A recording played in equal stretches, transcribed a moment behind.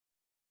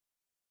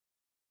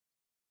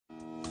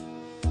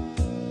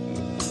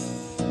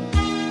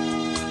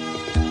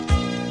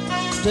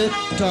Take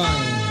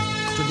time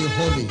to be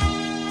holy.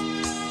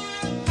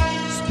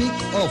 Speak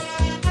oft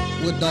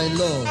with thy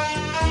Lord.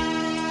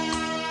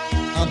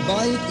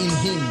 Abide in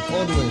him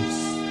always,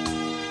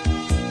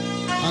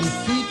 and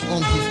feed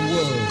on his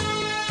word.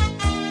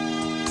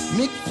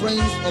 Make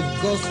friends of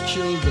God's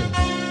children.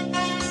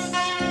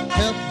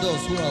 Help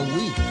those who are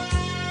weak,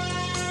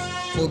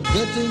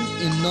 forgetting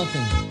in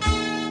nothing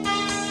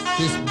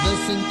his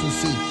blessing to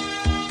seek.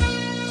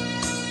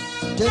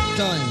 Take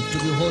time to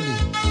be holy.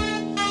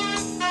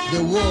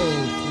 The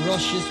world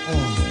rushes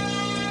on.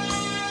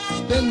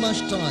 Spend much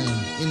time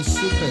in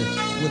secret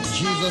with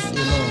Jesus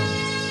alone.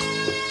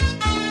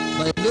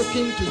 By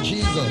looking to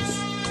Jesus,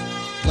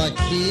 like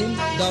him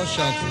thou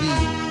shalt be.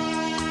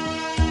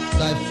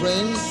 Thy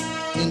friends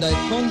in thy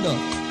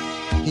conduct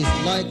his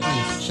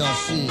likeness shall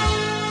see.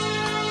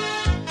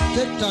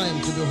 Take time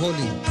to be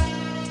holy.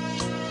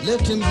 Let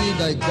him be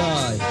thy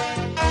guide,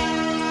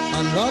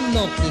 and run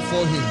not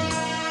before him,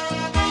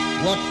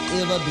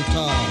 whatever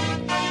betide.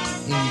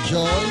 In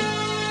joy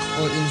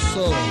or in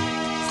sorrow,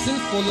 still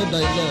follow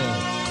thy Lord,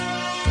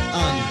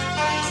 and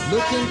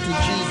looking to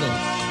Jesus,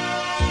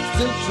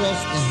 still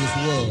trust in his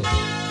word.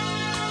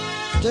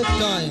 Take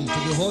time to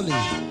be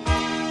holy.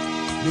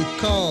 Be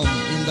calm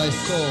in thy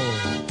soul.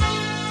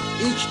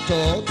 Each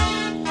thought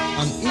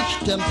and each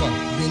temper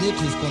beneath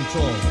his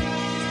control.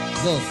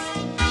 Thus,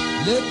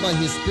 led by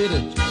his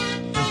spirit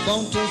to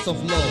fountains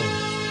of love,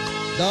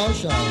 thou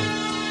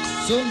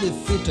shalt soon be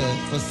fitted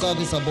for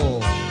service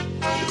above.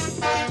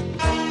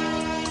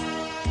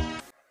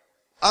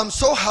 I'm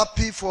so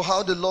happy for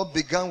how the Lord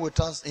began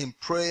with us in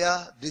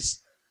prayer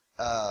this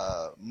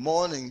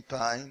morning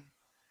time.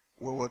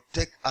 We will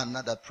take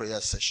another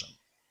prayer session.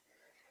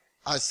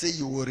 I say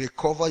you will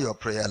recover your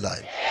prayer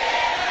life.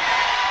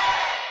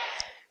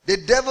 The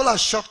devil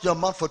has shut your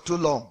mouth for too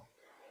long.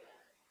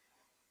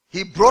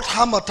 He brought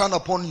harmattan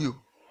upon you.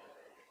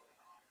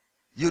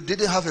 You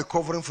didn't have a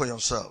covering for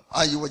yourself,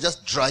 and you were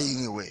just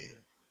drying away.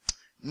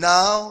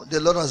 Now the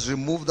Lord has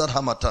removed that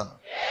harmattan.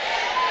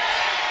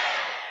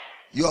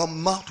 Your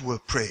mouth will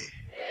pray.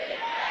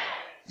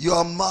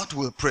 Your mouth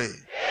will pray.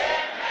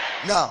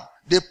 Now,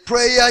 the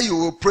prayer you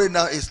will pray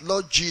now is,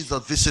 Lord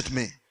Jesus, visit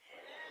me.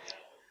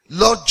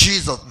 Lord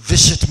Jesus,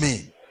 visit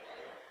me.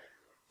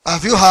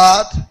 Have you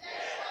heard?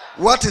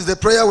 What is the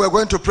prayer we're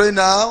going to pray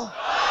now?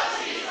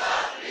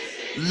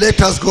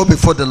 Let us go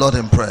before the Lord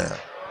in prayer.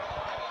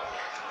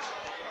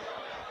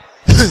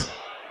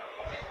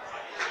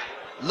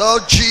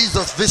 Lord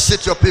Jesus,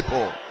 visit your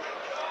people.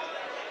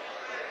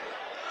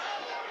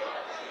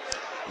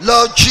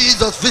 Lord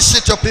Jesus,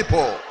 visit your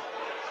people.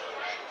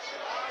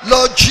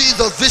 Lord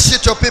Jesus,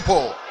 visit your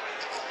people.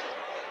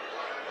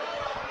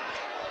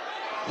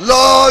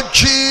 Lord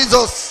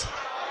Jesus.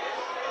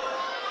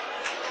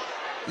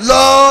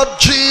 Lord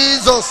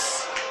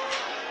Jesus.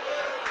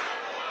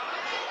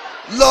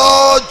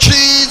 Lord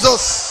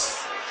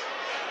Jesus.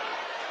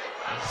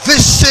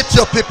 Visit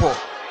your people.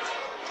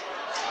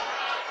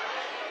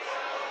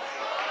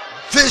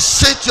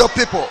 Visit your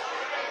people.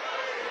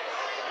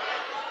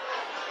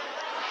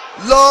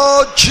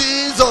 Lord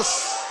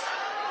Jesus.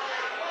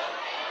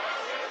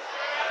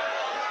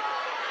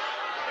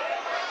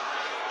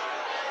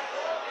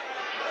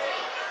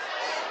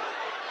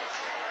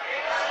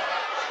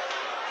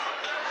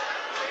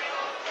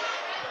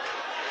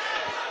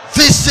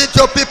 Visit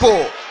your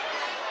people.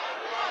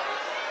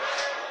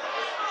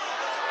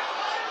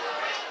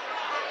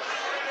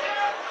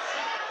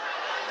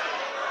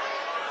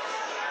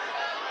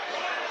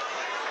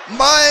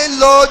 My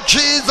Lord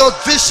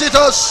Jesus, visit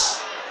us.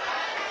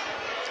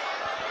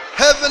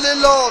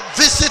 Heavenly Lord,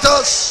 visit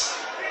us.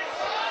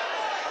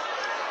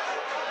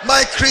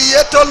 My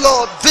Creator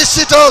Lord,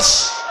 visit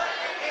us.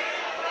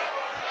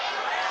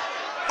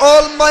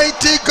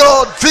 Almighty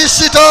God,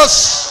 visit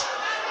us.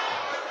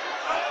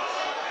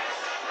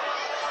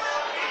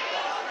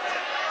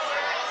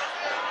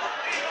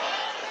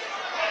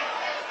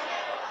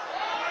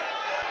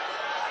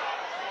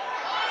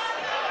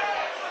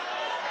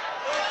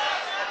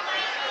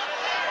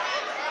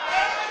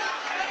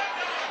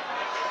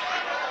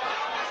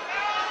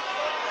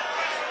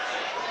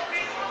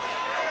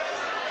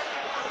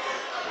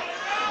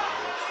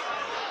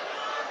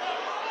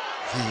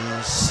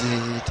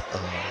 Visit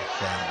us,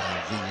 Father,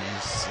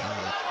 visit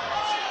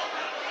us.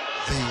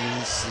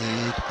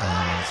 Visit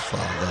us,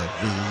 Father,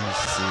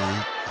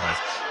 visit us.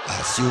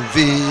 As you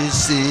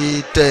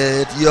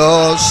visited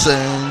your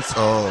saints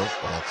of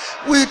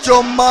all with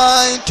your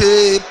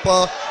mighty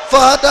power,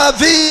 Father,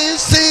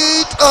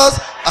 visit us.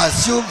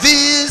 As you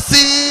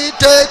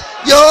visited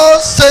your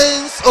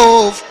saints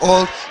of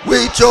all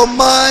with your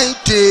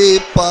mighty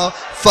power,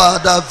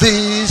 Father,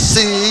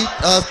 visit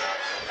us.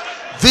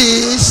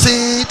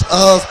 Visit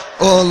us,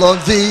 oh Lord,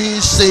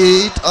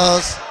 visit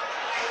us.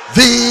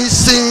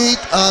 Visit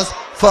us,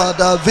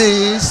 Father,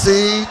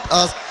 visit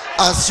us.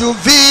 As you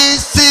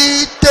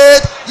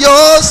visited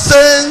your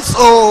saints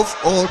of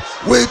old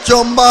with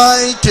your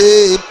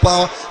mighty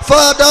power,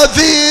 Father,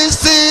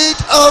 visit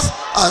us.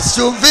 As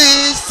you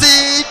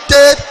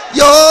visited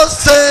your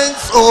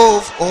saints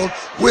of old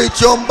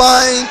with your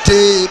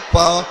mighty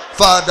power.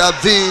 Father,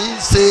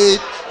 visit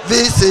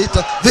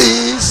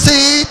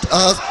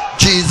us.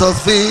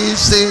 Jesus,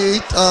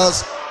 visit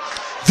us.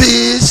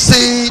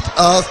 Visit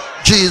us.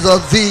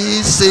 Jesus,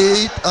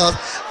 visit us.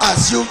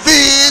 As you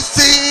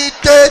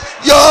visited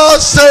your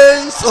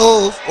saints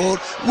of old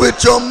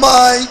with your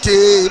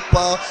mighty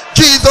power.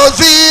 Jesus,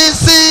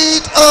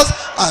 visit us.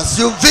 As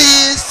you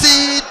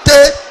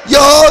visited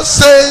your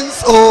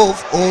saints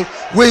of old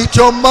with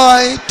your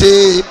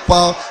mighty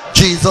power.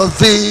 Jesus,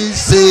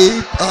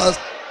 visit us.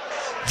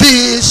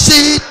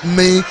 Visit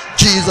me,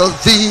 Jesus,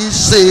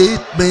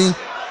 visit me.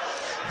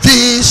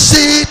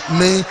 Visit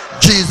me,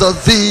 Jesus,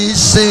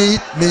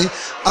 visit me.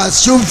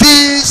 As you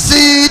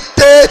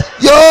visited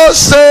your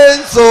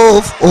saints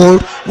of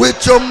old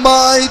with your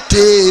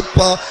mighty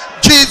power.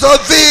 Jesus,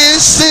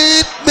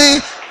 visit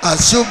me.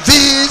 As you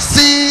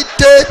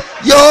visited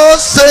your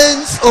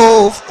saints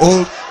of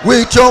old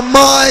with your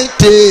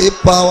mighty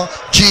power.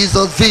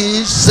 Jesus,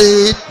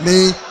 visit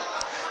me.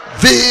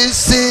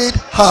 Visit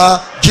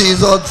her,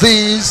 Jesus,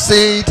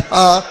 visit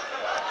her.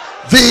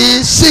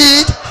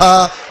 Visit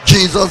her,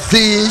 Jesus,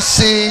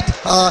 visit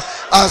her.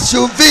 As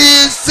you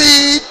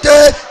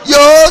visited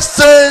your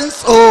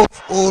saints of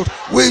old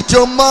with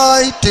your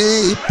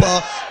mighty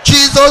power.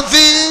 Jesus,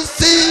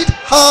 visit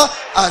her.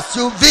 As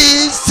you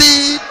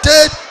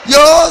visited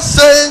your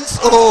saints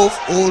of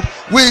old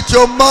with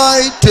your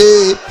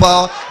mighty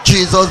power.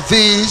 Jesus,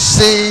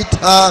 visit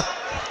her.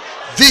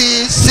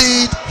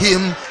 Visit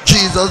him,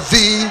 Jesus,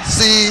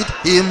 visit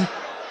him.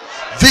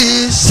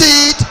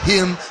 Visit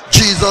him,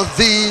 Jesus,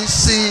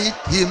 visit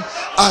him.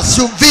 As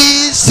you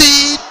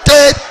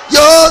visited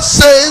your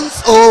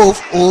saints of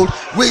old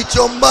with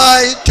your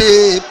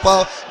mighty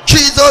power.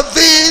 Jesus,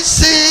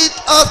 visit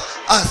us.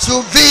 As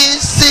you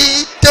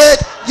visited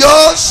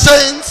your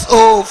saints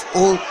of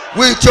old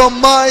with your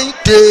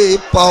mighty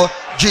power.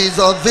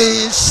 Jesus,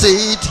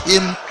 visit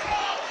him.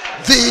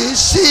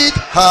 Visit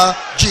her,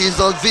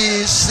 Jesus,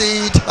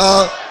 visit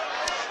her.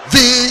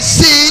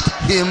 Visit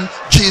him,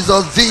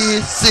 Jesus,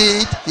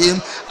 visit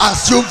him.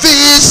 As you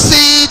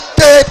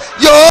visited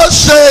your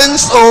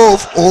saints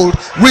of old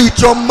with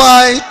your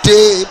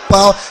mighty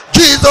power.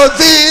 Jesus,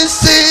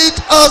 visit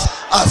us.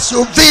 As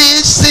you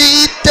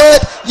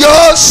visited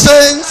your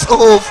saints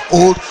of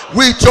old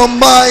with your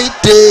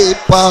mighty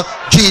power.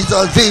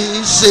 Jesus,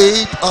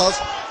 visit us.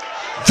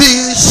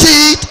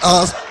 Visit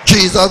us,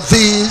 Jesus,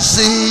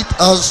 visit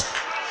us.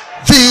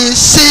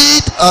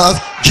 Visit us,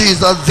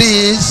 Jesus,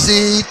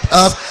 visit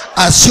us.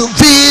 As you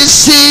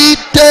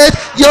visited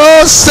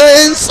your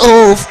saints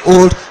of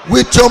old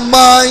with your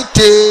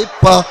mighty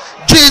power.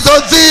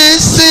 Jesus,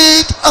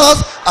 visit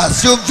us.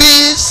 As you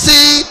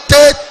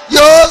visited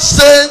your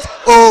saints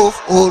of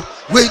old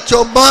with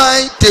your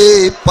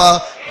mighty power.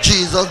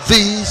 Jesus,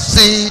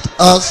 visit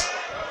us.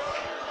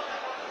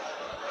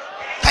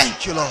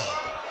 Thank you, Lord.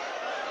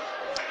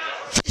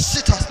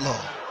 Visit us,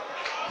 Lord.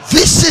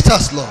 Visit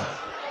us, Lord.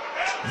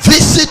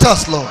 Visit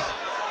us, Lord.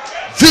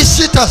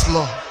 Visit us,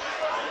 Lord.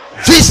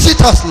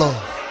 Visit us, Lord.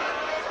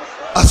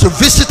 As you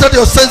visited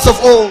your saints of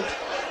old.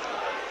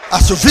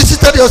 As you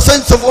visited your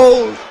saints of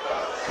old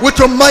with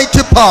your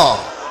mighty power,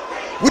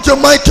 with your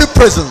mighty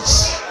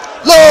presence.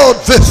 Lord,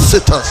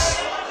 visit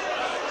us.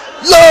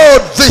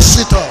 Lord,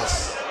 visit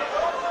us.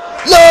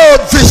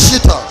 Lord,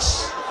 visit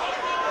us.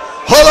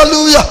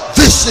 Hallelujah,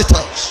 visit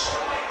us.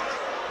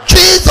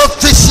 Jesus,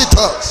 visit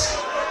us.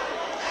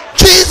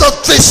 Jesus,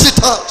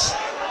 visit us.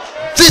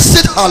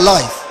 Visit her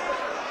life.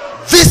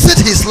 Visit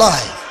his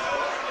life.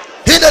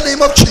 In the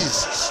name of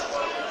Jesus.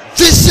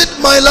 Visit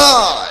my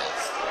life.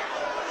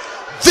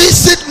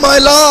 Visit my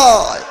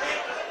life.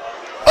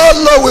 Oh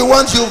Lord, we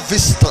want you to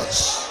visit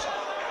us.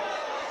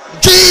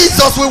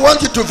 Jesus, we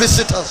want you to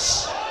visit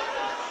us.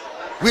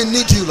 We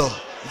need you, Lord.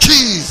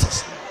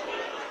 Jesus.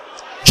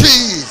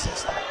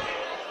 Jesus.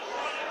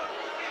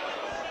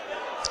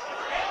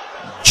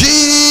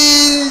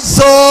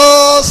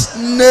 Jesus'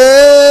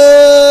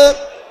 name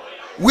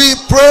we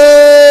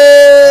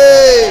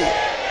pray.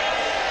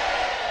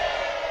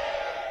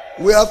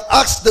 We have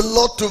asked the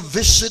Lord to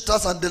visit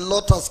us, and the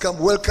Lord has come.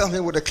 Welcome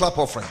him with a clap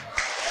offering.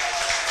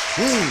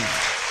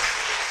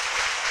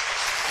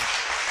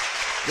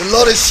 The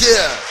Lord is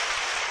here.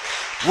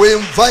 We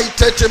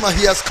invited him and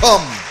he has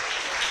come.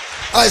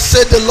 I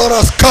said the Lord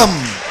has come.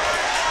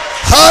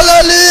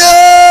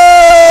 Hallelujah.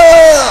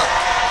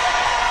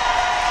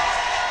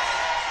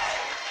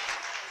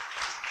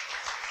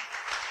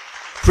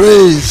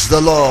 Praise the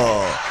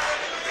Lord.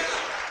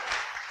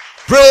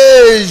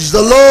 Praise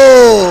the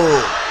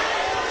Lord.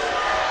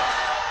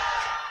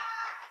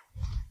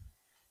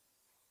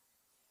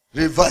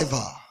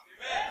 Revival.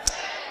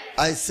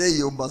 I say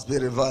you must be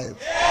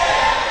revived.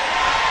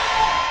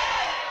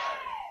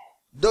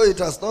 Though it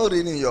has not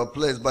rained in your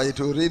place, but it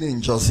will rain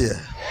in just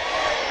here.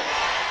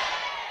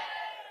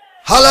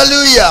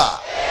 Hallelujah.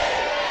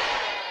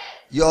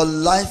 Your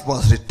life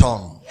must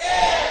return.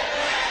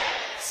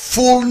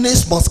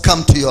 Fullness must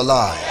come to your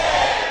life.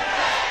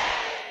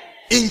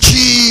 In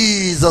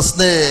Jesus'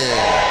 name.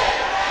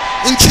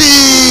 In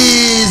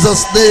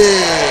Jesus'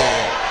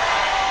 name.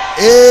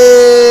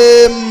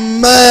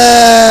 Amen.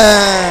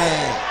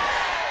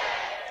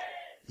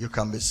 You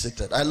can be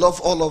seated. I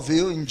love all of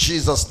you in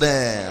Jesus'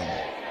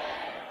 name.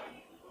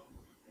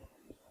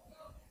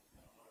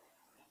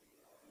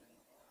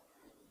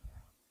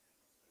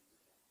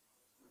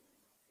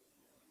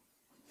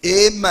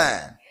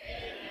 Amen.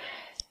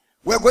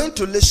 We're going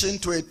to listen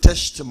to a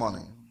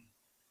testimony.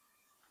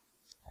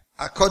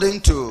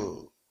 According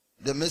to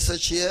the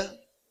message here.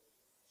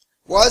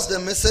 What's the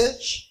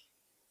message?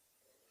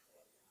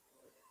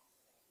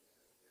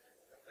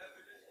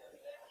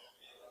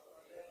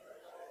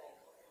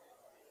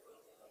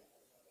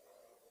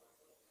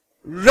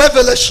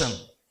 Revelation.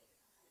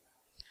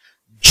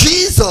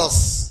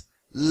 Jesus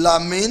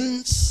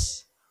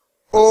laments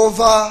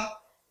over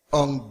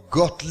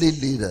ungodly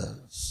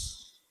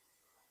leaders.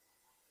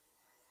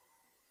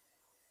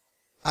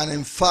 And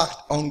in fact,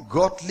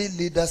 ungodly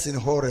leaders in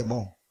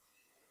Horemo.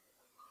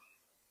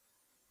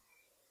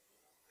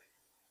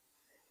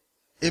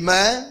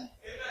 Amen? Amen.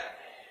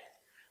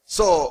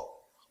 So,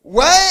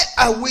 why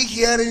are we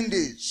hearing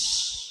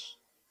this?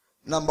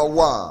 Number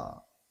one,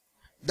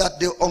 that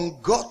the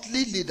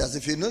ungodly leaders,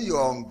 if you know you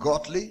are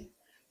ungodly,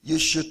 you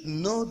should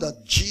know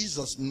that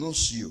Jesus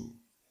knows you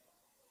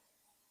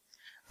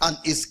and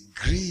is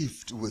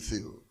grieved with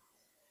you.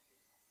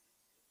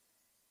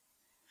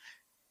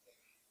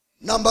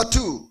 Number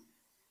two,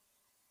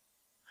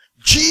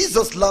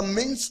 Jesus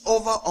laments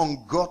over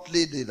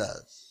ungodly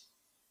leaders.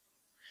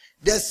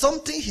 There's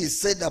something he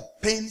said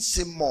that pains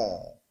him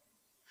more.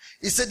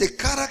 He said the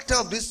character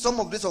of some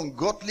of these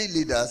ungodly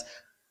leaders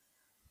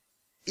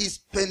is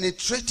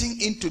penetrating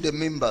into the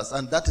members,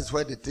 and that is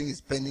why the thing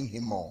is paining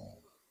him more.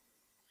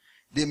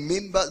 The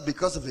members,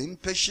 because of the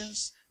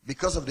impatience,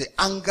 because of the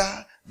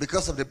anger,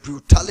 because of the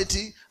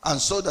brutality, and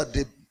so that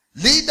the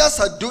leaders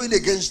are doing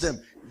against them,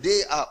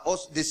 they are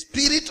also, the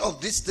spirit of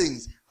these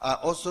things are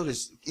also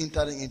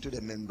entering into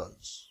the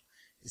members.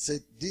 He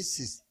said,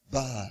 this is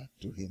bad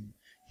to him.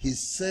 He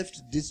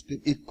served these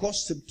people. It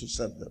cost him to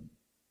serve them.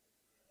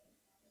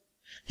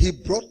 He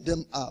brought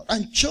them out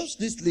and chose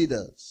these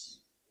leaders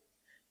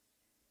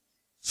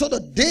so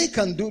that they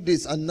can do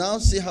this, and now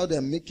see how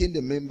they're making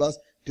the members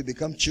to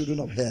become children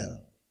of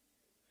hell.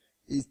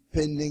 It's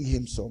paining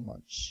him so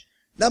much.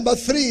 Number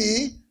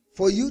three,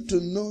 for you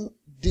to know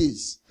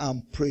this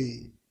and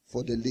pray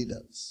for the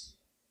leaders.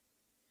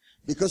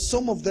 Because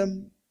some of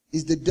them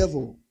is the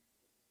devil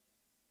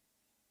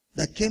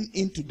that came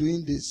into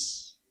doing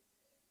this.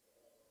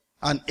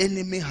 An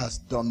enemy has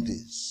done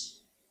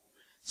this.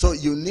 So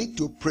you need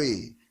to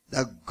pray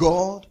that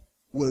God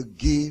will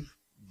give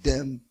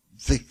them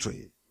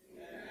victory.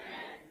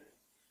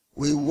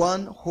 We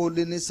want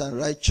holiness and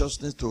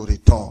righteousness to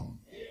return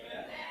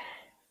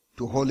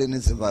to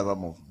Holiness Revival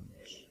Movement.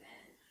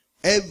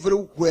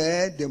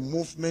 Everywhere the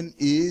movement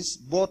is,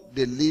 both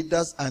the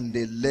leaders and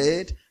the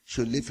led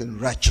should live in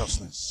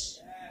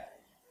righteousness.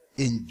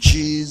 In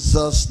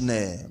Jesus'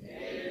 name.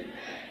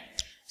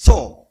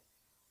 So,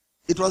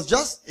 it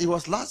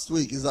was last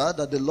week, is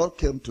that the Lord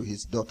came to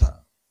his daughter,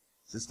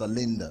 Sister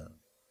Linda,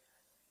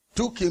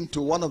 took him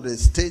to one of the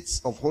states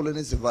of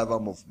Holiness Revival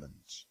Movement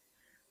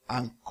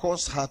and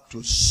caused her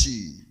to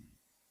see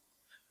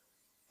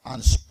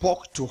and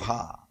spoke to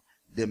her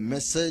the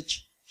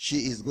message she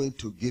is going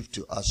to give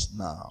to us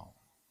now.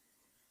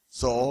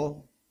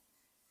 So,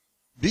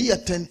 be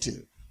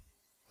attentive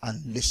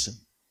and listen.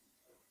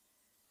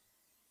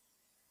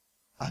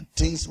 And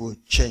things will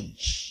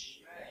change.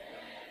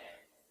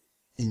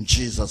 In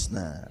Jesus'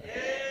 name.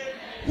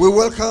 We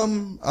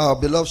welcome our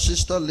beloved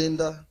sister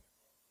Linda,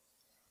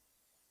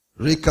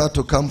 Rika,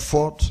 to come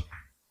forth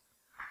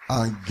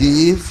and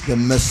give the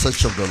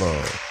message of the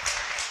Lord.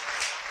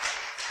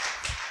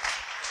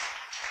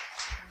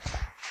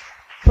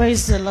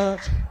 Praise the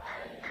Lord.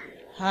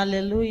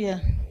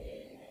 Hallelujah.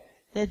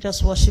 Let's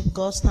just worship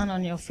God. Stand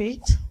on your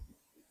feet.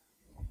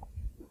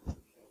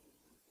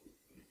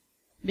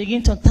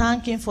 Begin to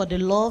thank him for the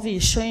love he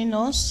is showing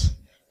us.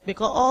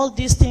 Because all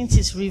these things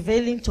is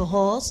revealing to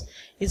us.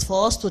 It's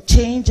for us to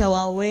change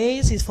our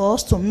ways. It's for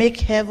us to make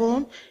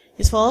heaven.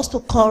 It's for us to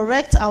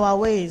correct our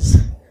ways.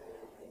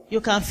 You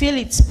can feel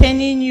it's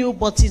paining you,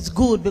 but it's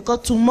good.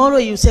 Because tomorrow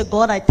you say,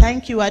 God, I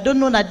thank you. I don't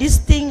know that this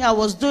thing I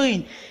was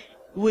doing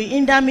will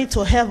hinder me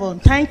to heaven.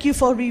 Thank you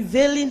for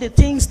revealing the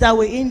things that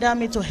will hinder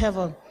me to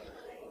heaven.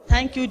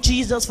 Thank you,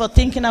 Jesus, for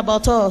thinking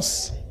about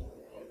us.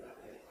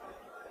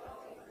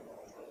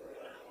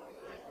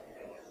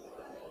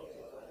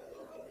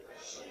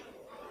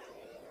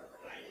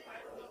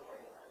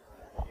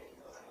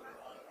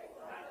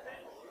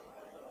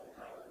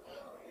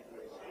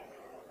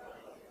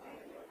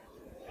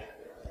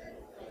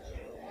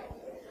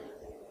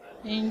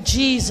 In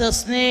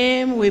Jesus'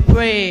 name we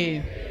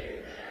pray.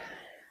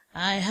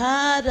 I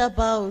heard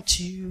about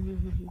you.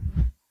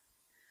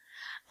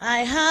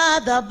 I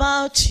heard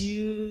about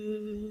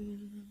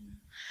you.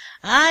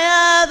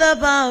 I heard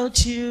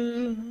about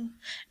you.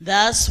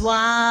 That's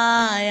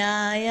why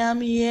I am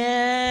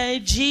here.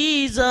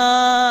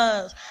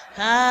 Jesus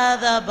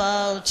heard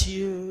about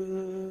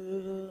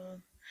you.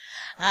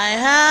 I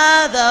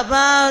heard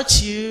about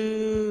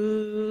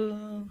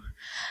you.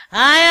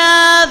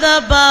 I heard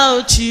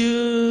about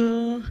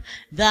you.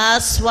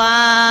 That's why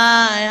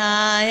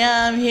I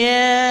am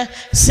here.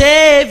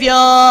 Savior,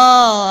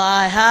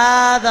 I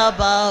heard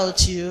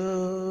about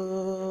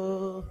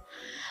you.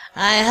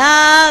 I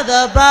heard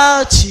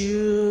about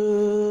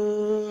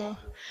you.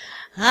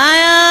 I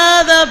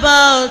heard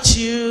about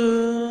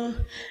you.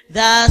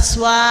 That's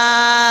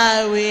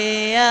why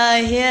we are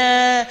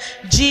here.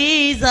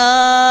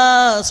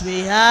 Jesus,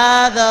 we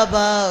heard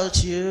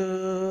about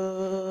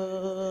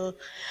you.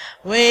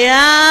 We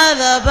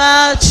heard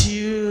about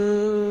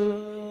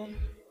you.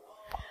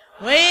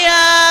 We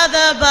heard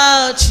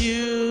about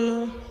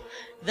you.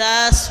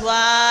 That's why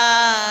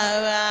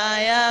I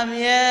am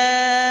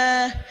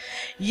here.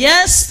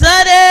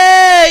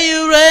 Yesterday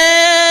you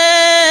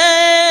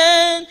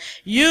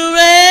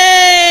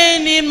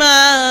reigned in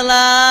my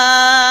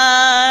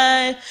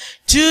life.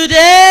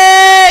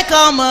 Today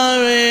come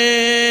and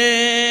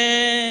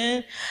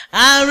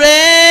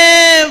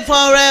reign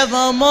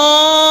forevermore.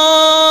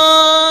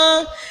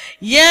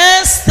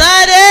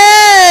 Yesterday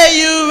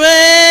you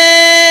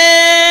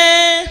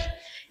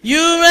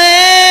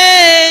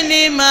reigned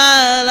in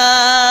my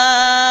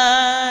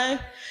life.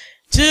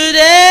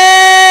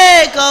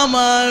 Today come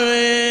and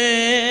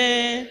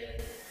reign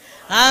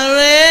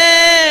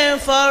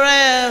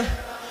forever.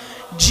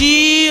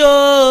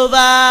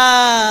 Jehovah,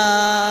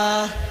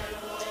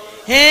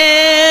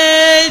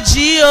 hey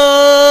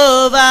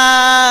Jehovah,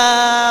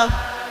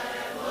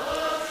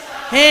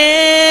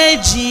 hey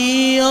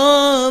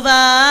Jehovah,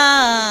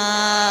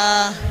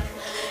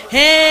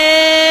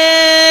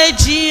 hey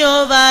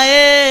Jehovah,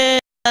 hey.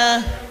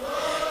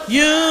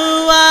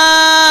 You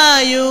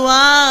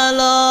are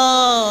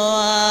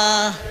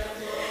Lord,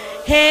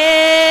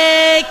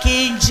 hey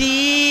King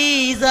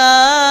Jesus,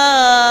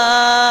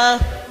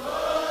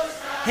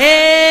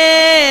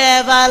 hey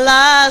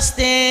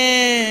everlasting,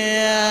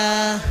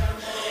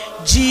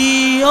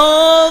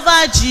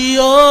 Jehovah,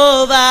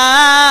 Jehovah.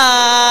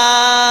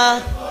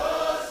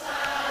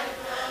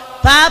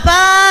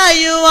 Papa,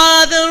 you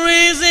are the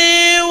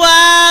reason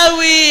why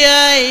we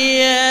are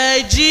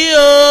here,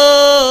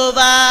 Jehovah.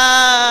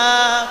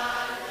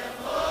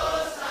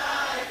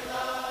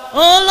 Oh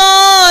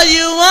Lord,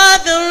 you are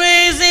the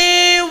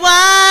reason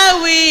why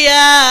we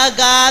are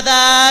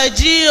gathered,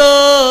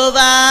 Jehovah.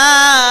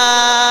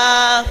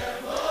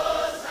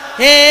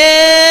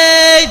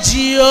 Hey,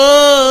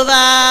 Jehovah.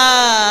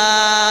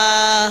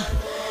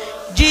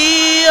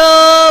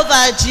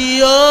 Jehovah,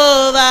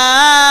 Jehovah.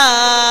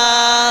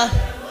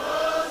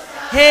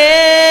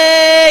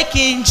 Hey,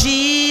 King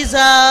Jesus.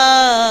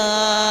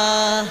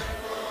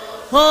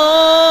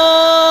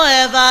 Oh,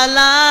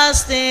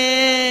 everlasting.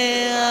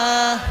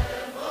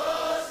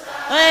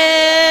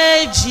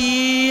 Hey,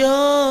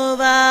 Jehovah.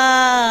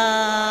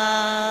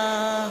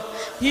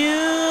 You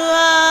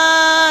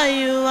are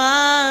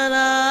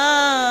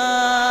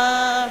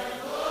Lord.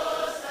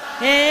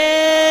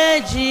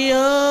 Hey,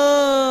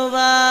 Jehovah.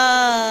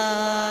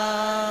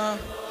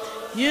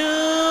 You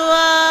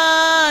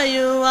are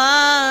Lord.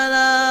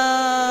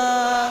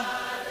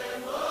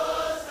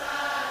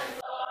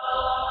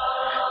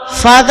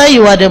 Father,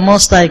 you are the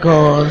Most High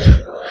God.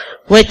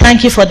 We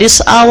thank you for this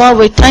hour.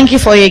 We thank you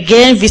for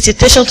again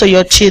visitation to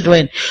your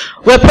children.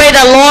 We pray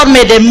that, Lord,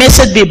 may the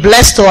message be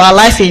blessed to our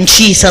life in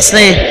Jesus'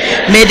 name.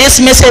 May this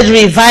message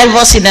revive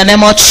us in the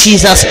name of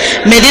Jesus.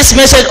 May this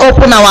message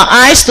open our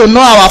eyes to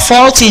know our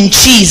faults in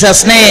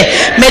Jesus' name.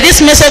 May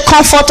this message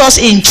comfort us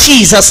in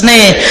Jesus'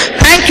 name.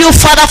 Thank you,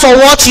 Father, for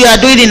what you are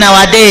doing in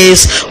our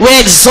days. We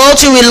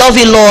exalt you. We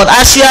love you, Lord.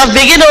 As you have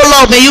begun, oh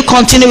Lord, may you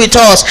continue with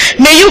us.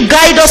 May you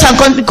guide us and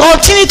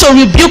continue to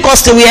rebuke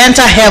us till we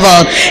enter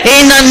heaven.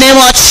 In the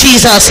name of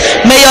Jesus,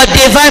 may your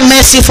divine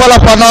mercy fall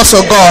upon us,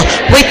 oh God.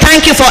 We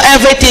thank you for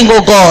everything,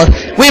 oh God.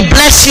 We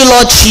bless you,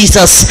 Lord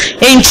Jesus.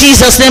 In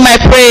Jesus' name I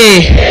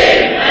pray.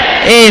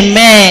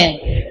 Amen.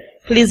 Amen.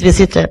 Please be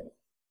seated.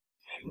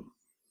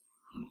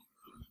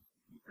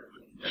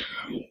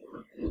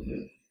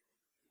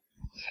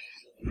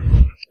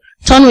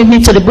 Turn with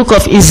me to the book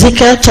of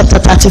Ezekiel chapter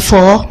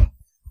 34.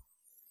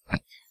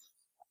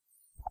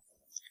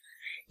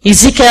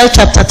 Ezekiel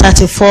chapter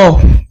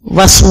 34,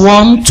 verse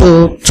 1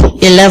 to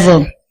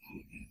 11.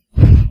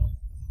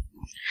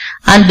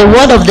 And the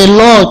word of the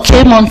Lord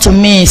came unto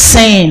me,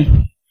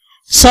 saying,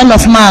 Son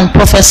of man,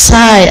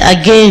 prophesy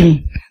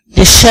again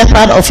the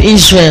shepherd of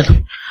Israel.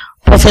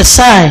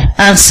 Prophesy,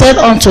 and said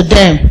unto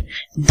them,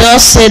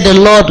 Thus saith the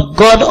Lord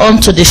God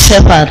unto the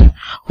shepherd,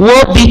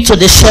 Woe be to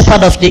the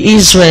shepherd of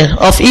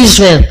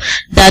Israel,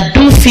 that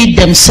do feed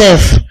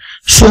themselves.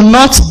 Should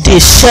not the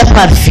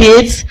shepherd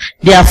feed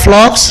their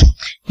flocks?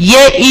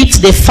 Ye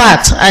eat the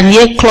fat, and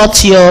ye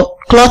clothe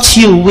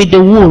you with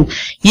the wool.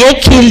 Ye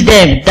kill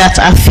them that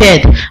are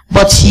fed,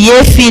 but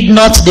ye feed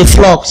not the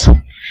flocks.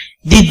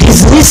 The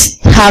disease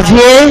have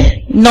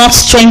ye not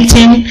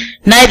strengthened,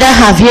 neither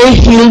have ye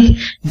healed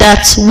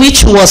that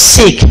which was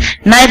sick,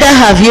 neither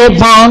have ye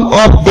bound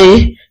up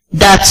the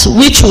that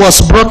which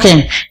was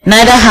broken,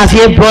 neither have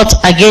ye brought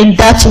again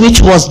that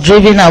which was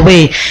driven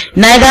away,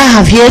 neither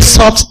have ye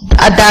sought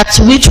that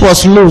which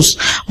was loose,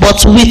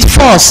 but with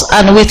force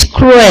and with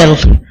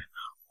cruelty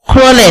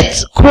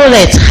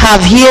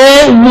have ye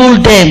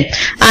ruled them,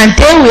 and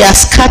they were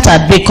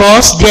scattered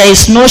because there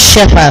is no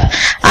shepherd,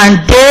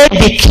 and they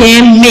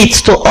became meat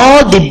to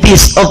all the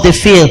beasts of the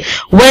field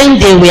when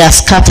they were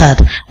scattered.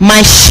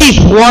 My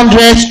sheep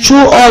wandered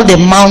through all the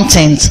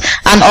mountains,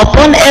 and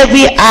upon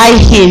every high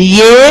hill,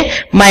 yea,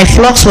 my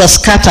flocks were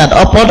scattered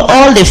upon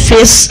all the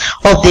face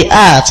of the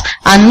earth,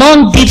 and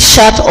none did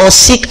shout or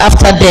seek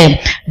after them.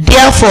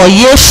 Therefore,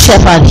 ye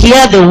shepherd,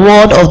 hear the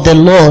word of the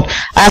Lord.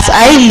 As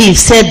I live,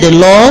 said the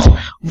Lord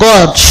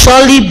God,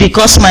 surely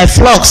because my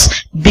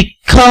flocks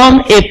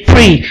become a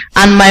prey,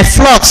 and my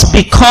flocks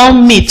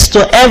become meat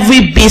to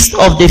every beast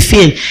of the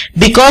field,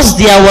 because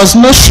there was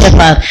no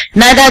shepherd,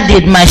 neither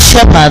did my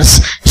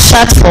shepherds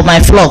shout for my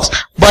flocks,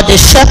 but the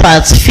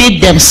shepherds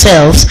feed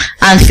themselves,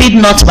 and feed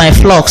not my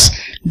flocks.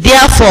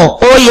 Therefore,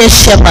 O ye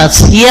shepherds,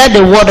 hear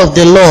the word of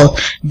the Lord.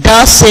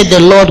 Thus said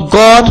the Lord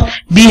God,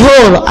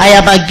 behold, I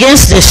am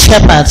against the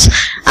shepherds,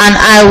 and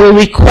I will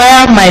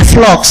require my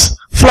flock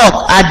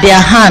at their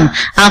hand,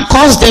 and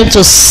cause them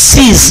to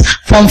cease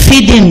from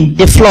feeding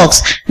the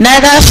flocks.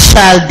 Neither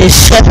shall the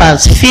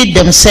shepherds feed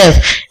themselves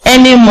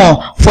any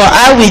more, for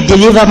I will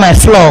deliver my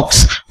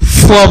flocks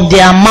from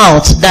their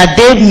mouth, that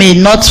they may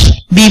not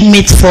be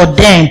meat for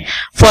them.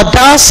 For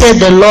thus said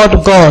the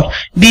Lord God,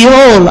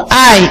 behold,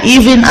 I,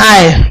 even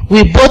I,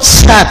 will both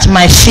start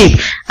my sheep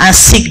and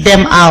seek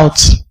them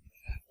out.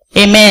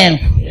 Amen.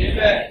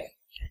 Amen.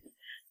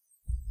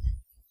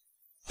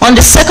 On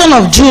the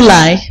 2nd of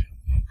July,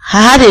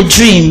 I had a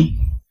dream,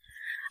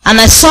 and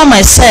I saw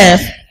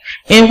myself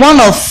in one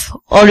of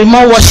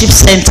Orimo Worship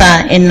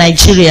Center in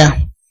Nigeria.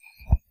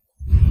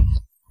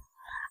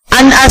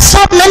 And I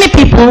saw many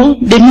people,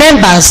 the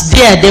members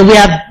there, they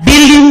were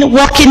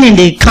walking in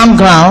the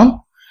campground.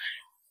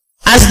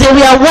 As they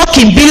were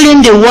walking,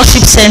 building the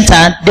worship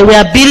center, they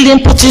were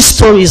putting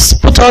stories,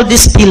 put all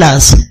these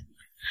pillars.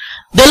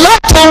 The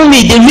Lord told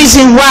me the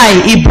reason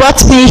why He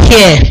brought me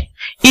here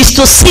is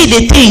to see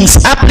the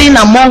things happening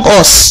among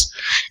us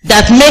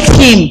that make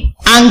Him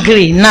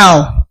angry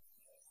now.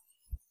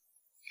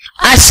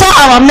 I saw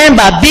our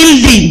member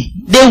building.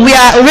 They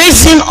were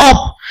raising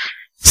up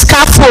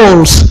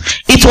scaffolds.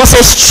 It was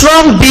a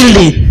strong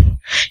building.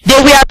 They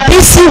were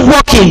busy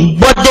working,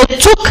 but they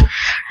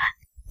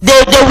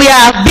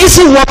were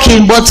busy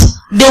working, but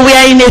they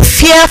were in a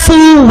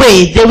fearful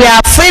way. They were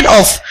afraid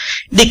of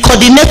the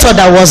coordinator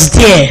that was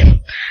there.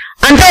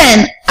 And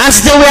then,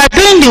 as they were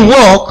doing the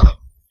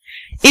work,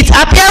 it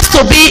appears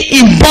to be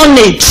in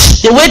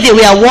bondage, the way they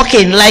were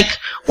working, like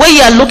when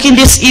you are looking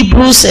this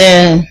Hebrews,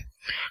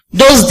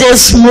 those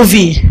days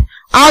movie,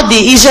 how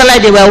the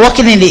Israelites, they were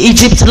working in the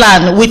Egypt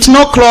land with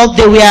no cloth,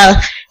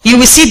 you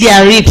will see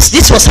their ribs.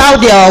 This was how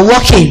they are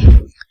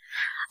working.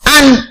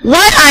 And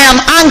why I am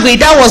angry,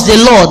 that was the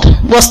Lord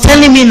was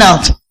telling me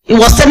now. He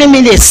was telling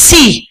me,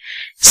 see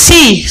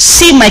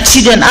my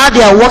children, how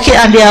they are working,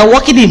 and they are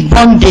working in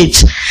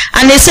bondage.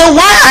 And they say,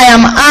 why I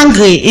am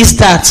angry is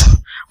that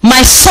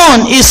my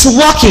son is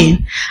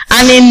working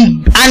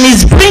and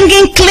is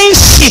bringing clean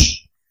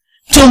sheep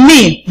to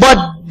me,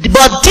 but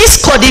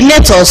these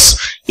coordinators,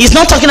 he's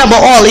not talking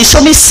about all, he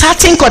showed me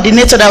certain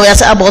coordinators that were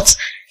about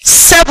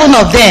 7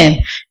 of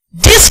them.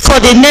 These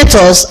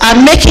coordinators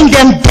are making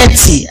them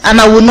dirty,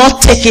 and I will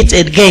not take it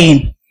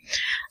again.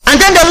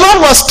 And then the Lord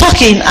was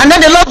talking, and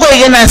then the Lord go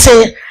again and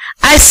say,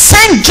 I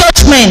sent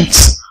judgment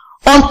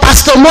on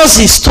Pastor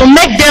Moses to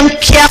make them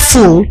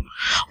careful,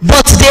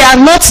 but they are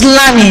not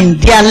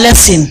learning their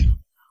lesson.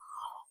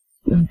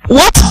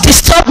 What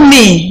disturbed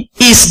me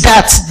is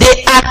that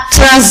they are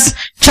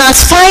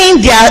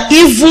transferring their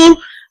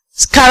evil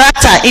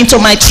character into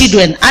my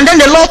children. And then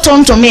the Lord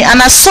turned to me,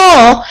 and I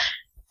saw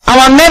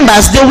our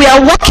members, they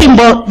were working,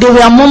 but they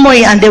were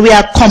murmuring and they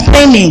were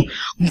complaining,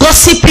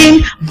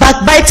 gossiping,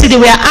 backbiting. They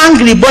were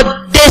angry,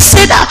 but they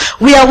said that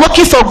we are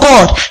working for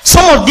God.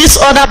 Some of these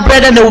other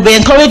brethren, they will be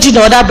encouraging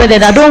the other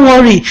brethren that don't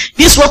worry,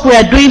 this work we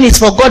are doing is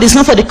for God, it's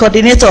not for the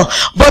coordinator.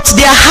 But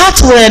their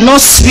hearts were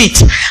not sweet.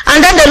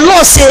 And then the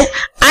Lord said,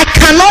 I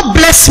cannot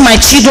bless my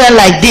children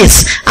like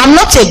this. I'm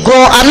not a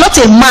God, I'm not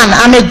a man,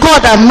 I'm a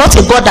God, I'm not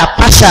a God that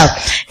partial.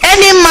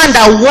 Any man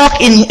that walk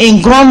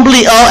in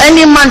grumbling, or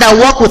any man that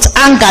walk with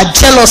anger,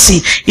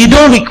 jealousy, you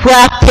don't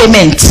require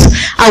payment.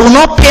 I will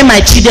not pay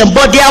my children,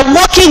 but they are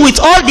working with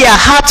all their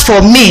heart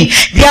for me.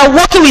 They are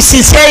working with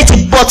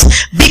sincerity, but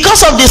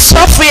because of the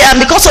suffering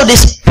and because of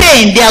this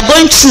pain they are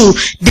going through,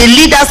 the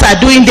leaders are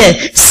doing that.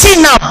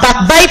 See now,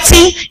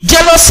 backbiting,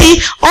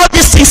 jealousy, all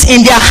these things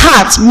in their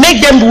hearts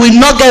make them will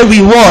not get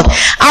reward.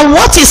 And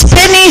what is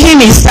paining him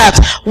is that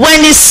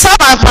when his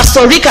servant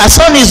Pastor Rika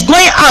son is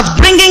going out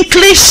bringing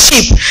clean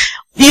sheep,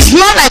 It's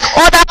not like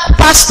other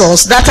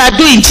pastors that are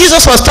doing.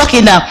 Jesus was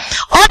talking now.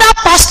 Other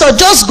pastors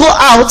just go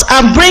out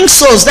and bring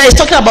souls. That is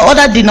talking about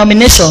other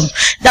denominations.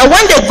 That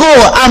when they go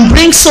and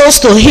bring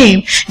souls to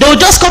him, they will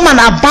just come and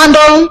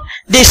abandon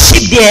the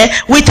sheep there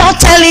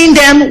without telling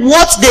them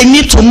what they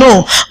need to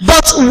know.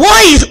 But why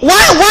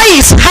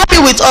is happy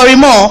with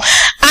Orimo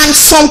and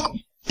some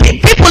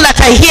people that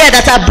are here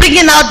that are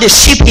bringing out the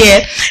sheep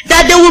here,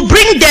 that they will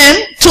bring them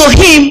to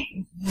him.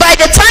 By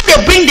the time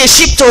they bring the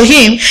sheep to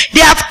him,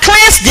 they have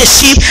cleansed the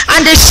sheep,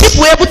 and the sheep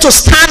were able to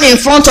stand in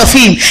front of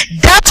him.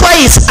 That's why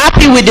he's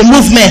happy with the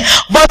movement.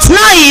 But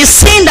now he is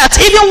seeing that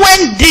even when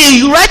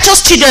the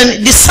righteous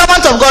children, the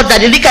servant of God,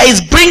 that Rika is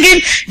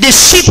bringing the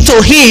sheep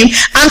to him,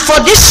 and for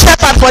this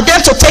shepherd, for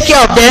them to take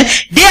care of them,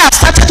 they have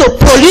started to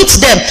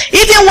pollute them.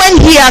 Even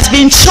when he has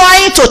been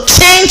trying to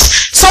change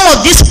some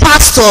of these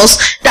pastors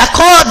that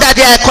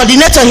they are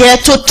coordinator here,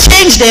 to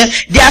change them,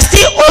 they are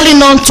still holding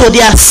on to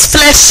their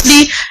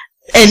fleshly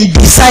and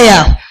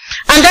desire.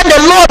 And then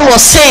the Lord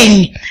was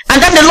saying, and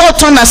then the Lord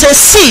turned and said,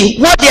 see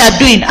what they are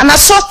doing. And I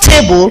saw a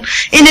table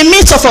in the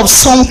midst of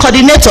some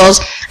coordinators,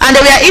 and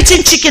they were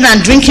eating chicken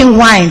and drinking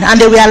wine, and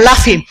they were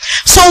laughing.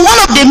 So one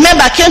of the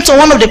members came to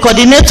one of the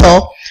coordinators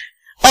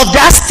of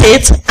that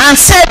state and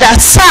said that,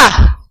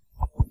 sir,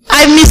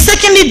 I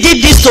mistakenly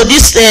did this to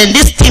this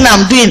thing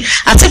I'm doing.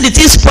 I said the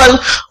thing spoiled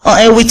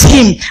with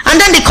him.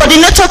 And then the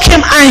coordinator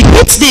came and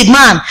hit the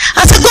man.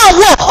 I said, go and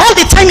walk. All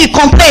the time he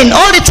complained.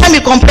 All the time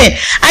he complained.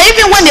 And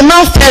even when the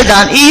man fell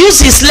down, he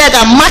used his leg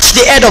and matched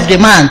the head of the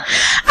man.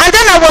 And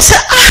then I was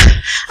saying,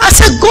 I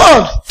said,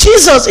 God,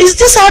 Jesus, is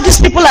this how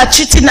these people are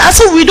treating? I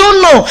said, we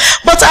don't know.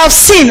 But I've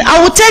seen. I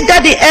will tell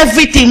Daddy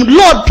everything.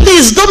 Lord,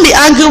 please don't be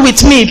angry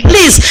with me.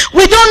 Please.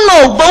 We don't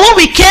know. But when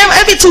we came,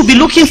 everything will be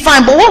looking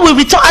fine. But when we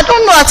return, I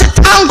don't know. I said,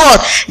 thank God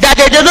that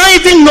they don't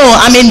even know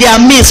I'm in their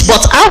midst.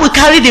 But I will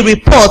carry the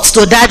reports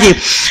to Daddy.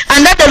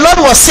 And then the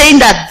Lord was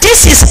saying that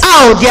this is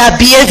how they are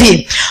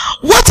behaving.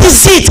 What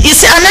is it? He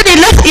said, and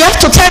then he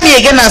have to tell me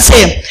again and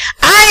say,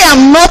 I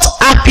am not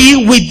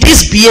happy with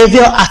this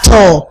behavior at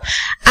all.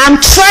 I'm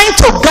trying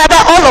to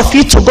gather all of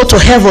you to go to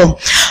heaven.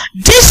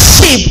 This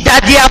sheep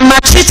that they are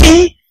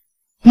maltreating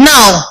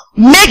now,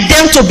 make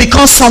them to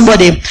become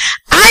somebody.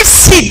 I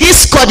see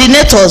these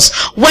coordinators,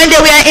 when they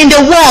were in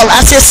the world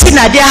as a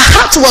sinner, their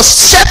heart was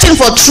searching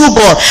for true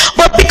God.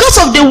 But because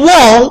of the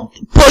world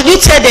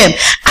polluted them,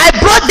 I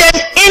brought them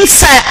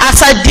inside as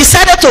I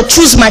decided to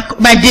choose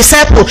my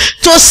disciple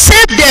to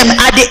save them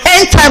at the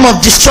end time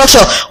of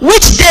destruction,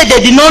 which they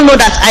did not know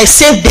that I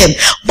saved them.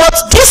 But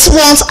these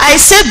ones, I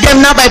saved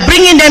them now by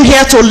bringing them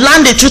here to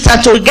learn the truth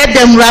and to get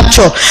them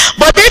rapture.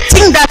 But they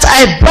think that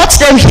I brought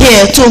them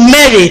here to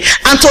marry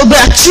and to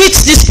treat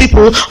these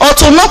people, or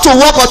to not to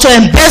work, or to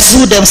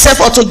embezzle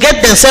themselves, or to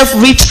get themselves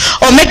rich,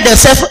 or make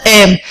themselves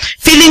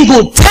feeling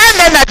good. Tell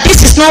them that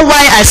this is not why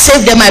I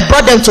saved them. I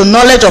brought them to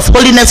knowledge of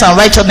holiness and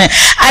righteousness.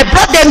 I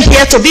brought them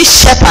here to be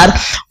shepherd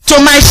to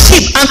my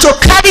sheep and to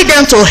carry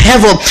them to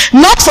heaven,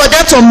 not for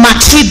them to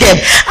maltreat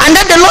them. And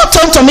then the Lord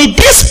told to me,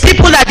 these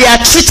people that they are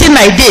treating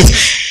like this,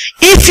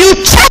 if you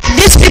check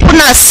these people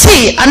now,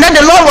 see. And then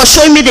the Lord was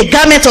showing me the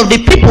garment of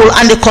the people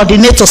and the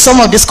coordinator,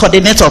 some of these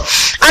coordinators.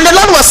 And the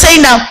Lord was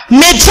saying that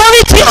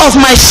majority of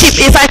my sheep,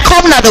 if I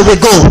come now, they will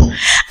go.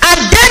 And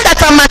then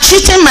that I'm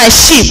maltreating my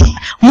sheep,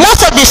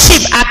 most of the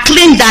sheep are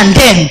clean than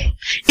them,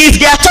 if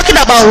they are talking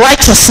about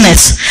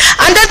righteousness.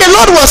 And then the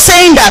Lord was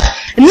saying that,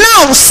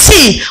 now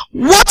see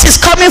what is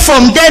coming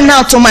from there now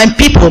to my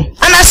people.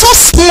 And I saw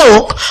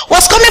smoke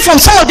was coming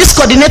from some of these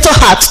coordinator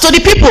hearts to the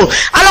people.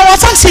 And I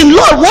was asking,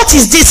 Lord, what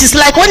is this? It's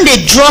like when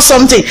they draw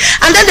something.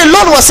 And then the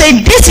Lord was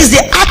saying, this is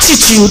the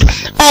attitude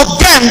of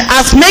them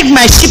has made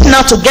my sheep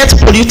now to get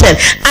polluted.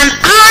 And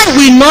I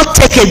will not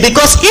take it,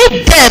 because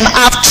if them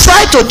have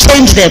tried to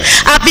change them,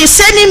 I've been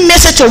sending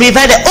message to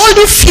revive them.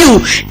 Only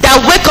few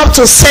that wake up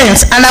to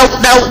sense and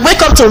that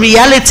wake up to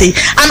reality,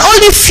 and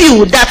only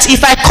few that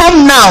if I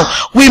come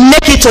now we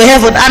make it to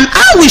heaven. And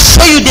I will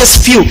show you this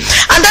few.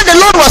 And then the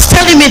Lord was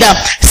telling me that,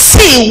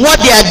 see what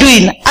they are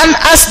doing. And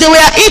as they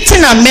were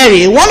eating and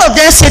merry, one of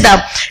them said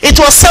that it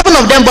was 7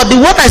 of them, but the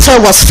one I saw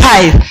was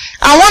 5.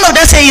 And one of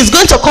them said he's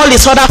going to call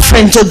his other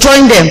friend to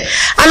join them.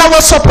 And I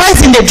was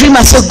surprised in the dream.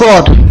 I said,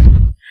 God,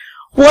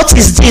 what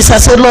is this? I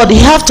said, Lord,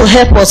 you have to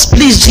help us,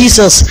 please,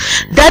 Jesus.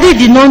 Daddy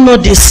did not know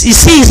this. You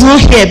see, he's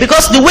not here,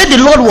 because the way the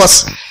Lord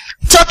was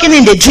talking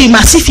in the dream,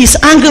 as if he's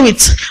angry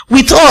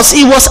with us.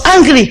 He was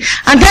angry.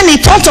 And then he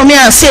turned to me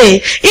and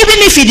said, even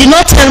if he did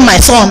not tell my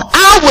son,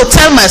 I will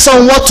tell my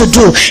son what to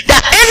do.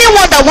 That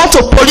anyone that want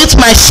to pollute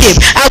my sheep,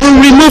 I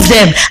will remove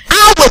them.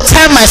 I will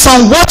tell my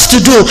son what to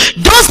do.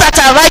 Those that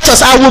are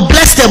righteous, I will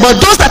bless them. But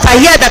those that are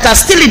here that are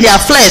still in their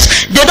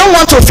flesh, they don't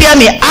want to fear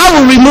me, I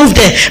will remove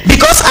them.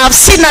 Because I've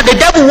seen that the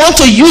devil want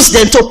to use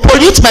them to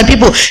pollute my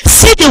people.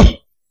 See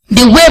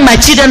the way my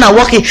children are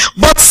walking,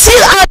 but see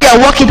how they are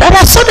walking. And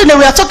I saw them, they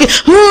were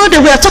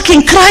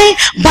talking, crying,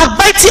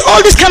 backbiting, all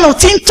this kind of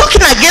thing,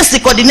 talking against the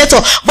coordinator,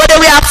 but they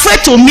were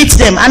afraid to meet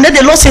them. And then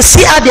the Lord says,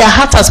 see how their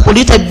heart has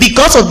polluted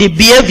because of the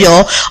behavior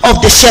of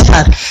the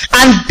shepherd.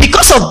 And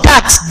because of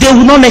that, they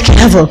will not make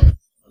heaven.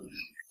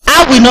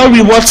 I will not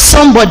reward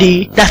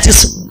somebody that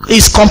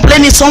is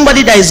complaining,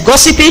 somebody that is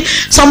gossiping,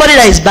 somebody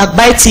that is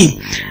backbiting.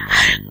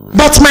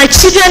 But my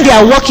children, they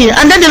are working.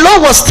 And then the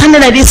Lord was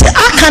standing like this,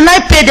 how can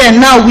I pay them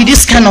now with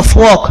this kind of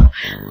work?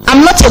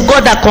 I'm not a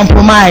God that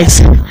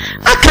compromise.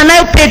 How can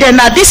I pay them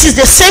now? This is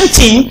the same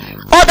thing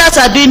others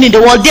are doing in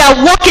the world. They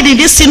are working in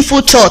this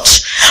sinful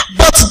church,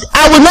 but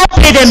I will not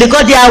pay them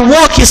because their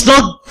work is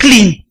not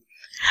clean.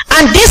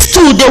 And these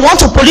two, they want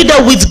to pollute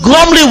them with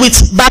grumbling, with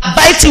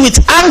backbiting, with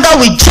anger,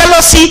 with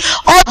jealousy.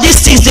 All these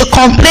things, they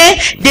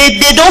complain,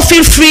 they don't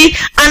feel free.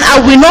 And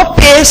I will not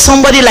pay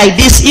somebody like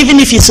this,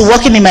 even if he's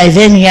working in my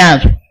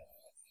vineyard.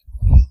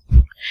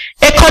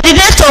 A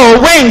coordinator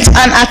went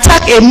and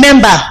attacked a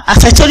member.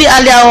 As I told you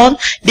earlier on,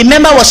 the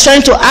member was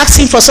trying to ask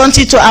him for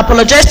something, to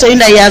apologize to him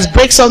that he has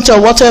break something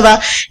or whatever.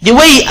 The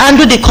way he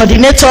handled the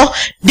coordinator,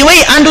 the way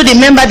he handled the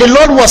member, the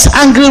Lord was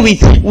angry with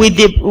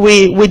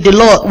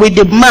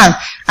the man,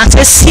 and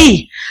said,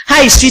 see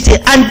how he's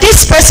treated. And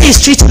this person is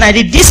treating like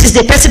this is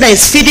the person that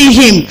is feeding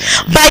him.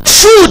 By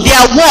through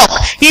their work,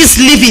 he's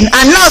living.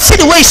 And now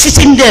see the way he's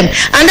treating them.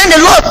 And then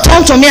the Lord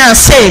turned to me and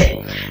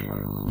said,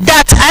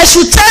 that I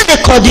should tell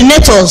the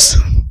coordinators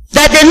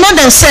that they know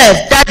themselves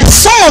that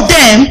some of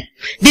them,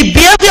 the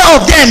behavior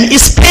of them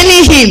is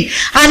paining him,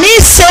 and he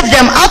saved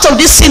them out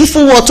of this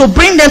sinful world to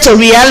bring them to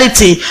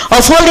reality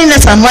of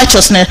holiness and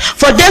righteousness,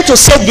 for them to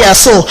save their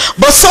soul.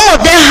 But some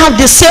of them have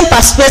the same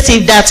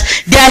perspective, that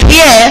they are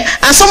here,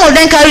 and some of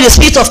them carry the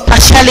spirit of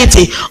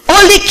partiality,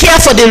 only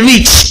care for the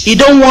rich. You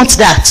don't want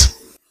that.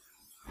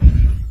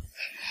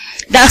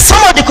 That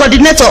some of the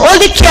coordinator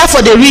only care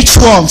for the rich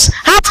ones,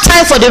 have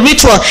time for the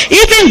rich ones,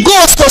 even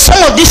goes to some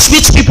of these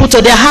rich people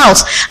to their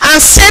house and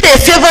said a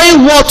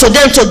favoring word to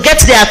them to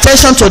get their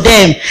attention to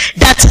them,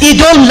 that he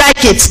don't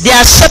like it. They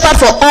are shepherd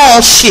for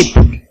all sheep.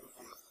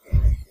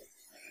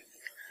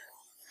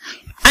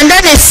 And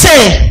then they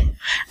say,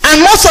 and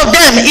most of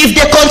them, if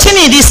they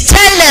continue this,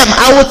 tell them,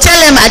 I will tell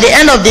them at the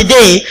end of the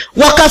day,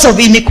 workers of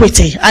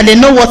iniquity, and they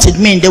know what it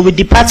means, they will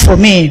depart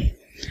from me.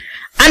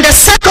 And the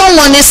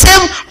second one is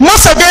saying,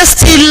 most of them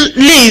still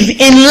live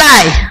in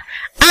lie,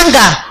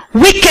 anger,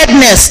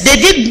 wickedness. They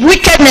did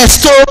wickedness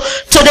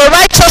to the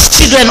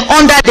righteous children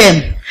under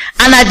them.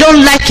 And I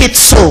don't like it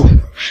so.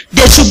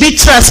 They should be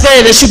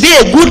transparent. They should be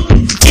a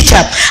good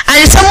teacher. And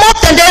it's a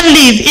most of them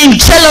live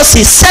in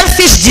jealousy,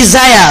 selfish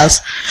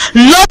desires,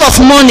 love of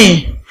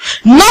money,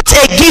 not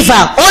a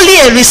giver, only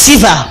a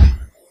receiver.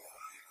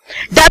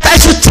 That I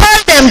should tell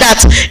them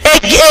that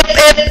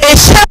a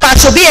shepherd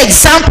should be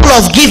example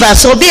of giver,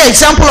 should be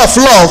example of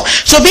love,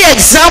 should be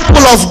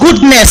example of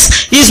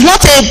goodness. Is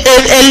not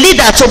a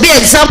leader to be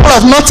example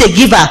of not a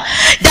giver.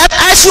 That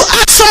I should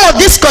ask some of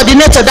this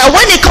coordinator that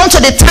when it comes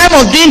to the time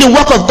of doing the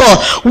work of God,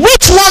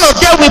 which one of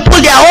them will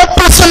put their own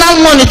personal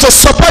money to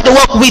support the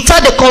work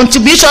without the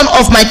contribution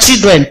of my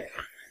children?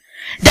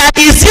 That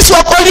is this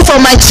work only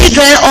for my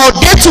children, or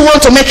they too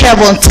want to make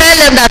heaven? Tell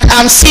them that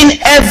I'm seeing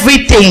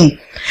everything.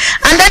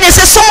 And then they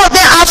say some of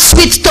them have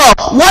sweet talk.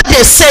 What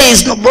they say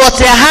is, but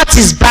their heart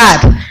is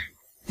bad.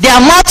 Their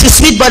mouth is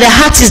sweet, but their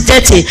heart is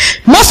dirty.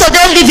 Most of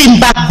them live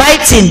in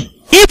backbiting,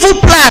 evil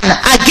plan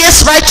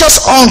against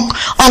righteous,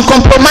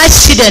 uncompromised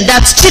children.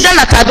 That children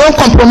that don't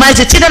compromise,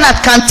 the children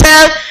that can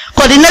tell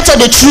coordinator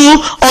the truth,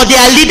 or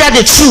their leader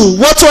the truth,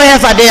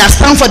 whatsoever, they are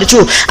stand for the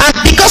truth. And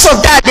because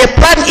of that, they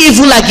plan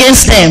evil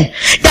against them.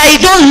 That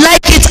you don't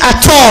like it at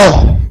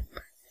all.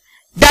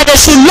 That they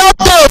should love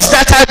those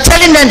that are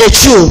telling them the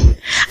truth.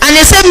 And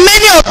they say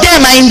many of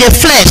them are in the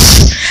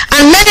flesh,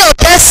 and many of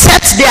them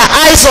set their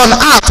eyes on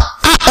earth,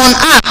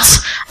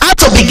 how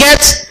to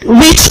get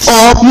rich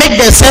or make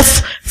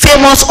themselves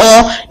famous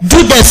or do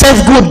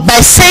themselves good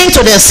by saying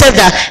to themselves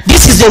that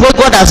this is the way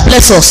God has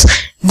blessed us.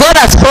 God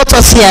has brought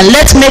us here.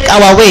 Let's make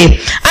our way.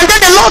 And then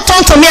the Lord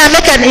turned to me and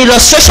make an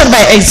illustration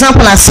by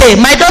example and say,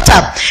 my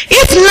daughter,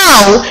 if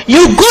now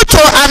you go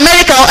to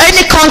America or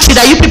any country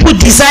that you people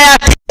desire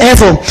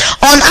heaven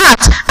on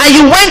earth, and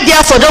you went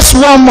there for just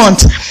 1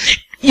 month,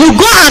 you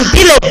go and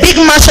build a big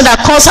mansion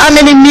that costs how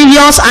many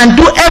millions and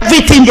do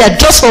everything there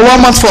just for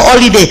 1 month for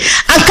holiday,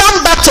 and come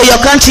back to your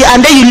country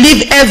and then you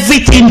leave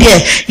everything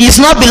there.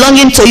 It's not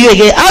belonging to you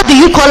again. How do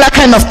you call that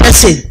kind of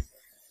person?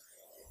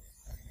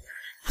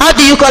 How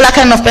do you call that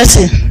kind of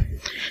person?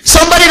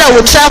 Somebody that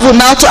will travel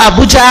now to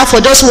Abuja for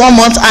just 1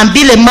 month and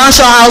build a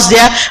mansion house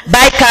there,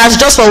 buy cars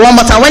just for 1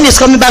 month, and when he's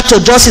coming back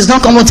to Jos, he's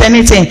not coming with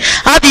anything.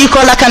 How do you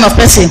call that kind of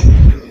person?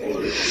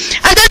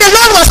 And then the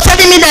Lord was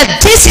telling me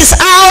that this is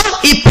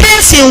how it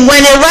pains him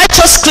when a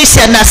righteous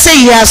Christian that say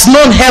he has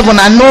known heaven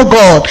and know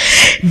God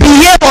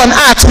behave on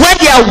earth, when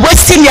they are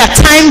wasting their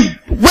time,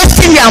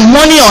 wasting their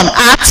money on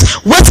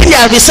earth, wasting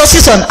their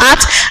resources on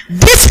earth,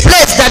 this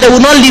place that they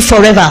will not live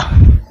forever.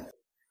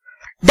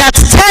 That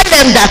tell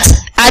them that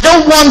I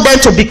don't want them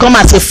to become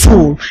as a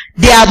fool.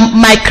 They are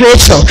my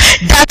creation.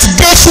 That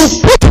they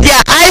should put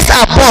their eyes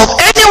above.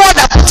 Anyone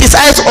that puts his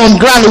eyes on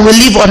ground will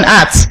live on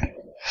earth.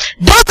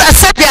 Those that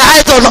set their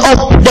eyes on up,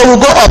 they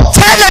will go up.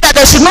 Tell them that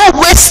they should not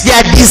waste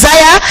their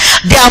desire,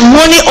 their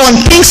money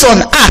on things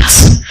on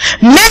earth.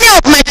 Many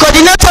of my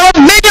coordinators,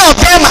 many of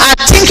them are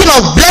thinking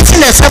of blessing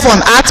themselves on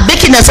earth,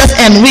 making themselves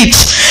enrich,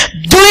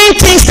 doing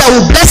things that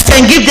will bless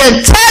them, give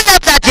them. Tell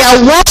them that their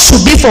work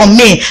should be for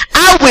me.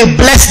 I will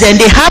bless them.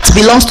 The heart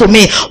belongs to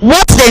me.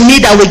 What they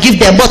need, I will give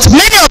them. But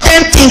many of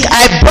them think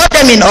I brought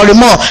them in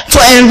Orimo to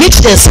enrich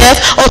themselves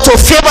or to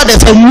favor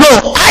themselves.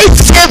 No, I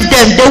saved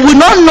them. They will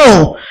not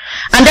know.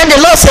 And then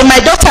the Lord said, my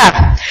daughter,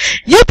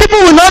 you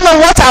people will not know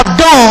what I've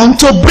done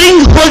to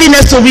bring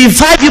holiness, to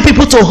revive you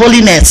people to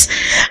holiness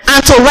and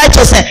to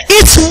righteousness.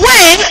 It's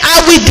when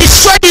I will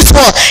destroy this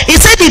world. He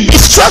said the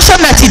destruction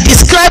that he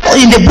described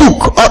in the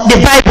book of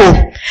the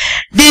Bible,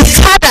 his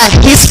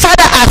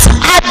father has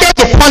added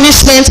the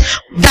punishment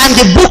than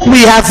the book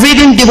we have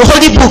written, the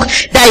holy book,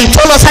 that he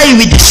told us how he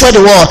will destroy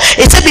the world.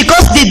 He said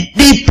because the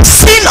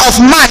sin of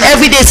man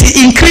every day is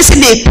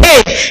increasing the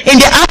pain in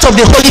the heart of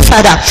the Holy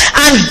Father.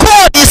 And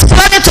God is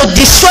planning to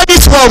destroy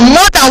this world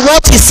more than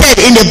what he said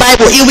in the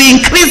Bible. He will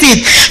increase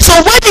it. So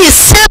when he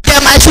saved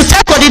them, I should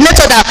tell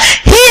coordinator that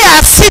he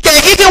has seen them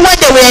even when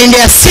they were in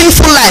their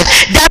sinful life,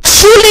 that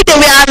truly they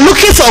were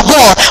looking for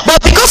God, but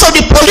because of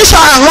the pollution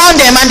around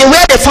them and the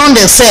way they found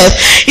themselves,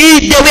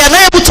 they were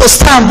not able to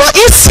stand. But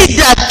he see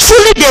that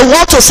truly they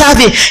want to serve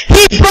him.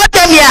 He brought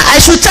them here. I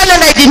should tell them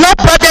that he did not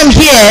brought them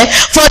here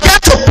for them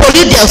to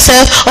pollute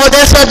themselves or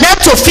for them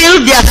to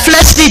feel their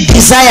fleshly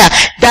desire.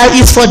 That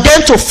is for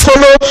them to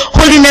follow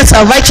holiness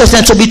and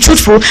righteousness, to be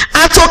truthful,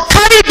 and to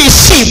carry the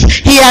sheep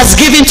he has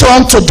given to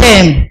unto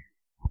them.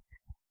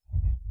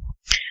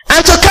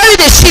 And to carry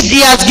the sheep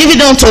he has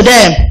given unto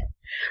them.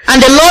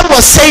 And the Lord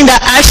was saying that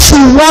I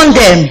should warn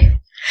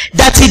them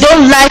that he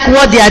don't like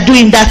what they are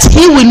doing, that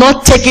he will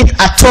not take it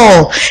at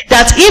all.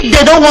 That if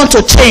they don't want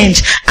to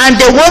change and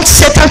they want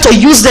Satan to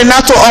use them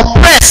now to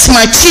oppress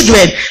my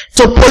children,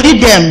 to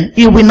pollute them,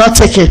 he will not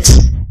take it.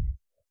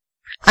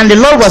 And the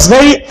Lord was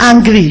very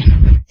angry.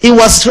 He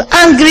was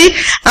angry,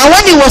 and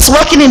when he was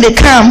walking in the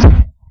camp,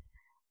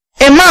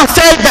 a man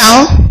fell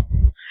down,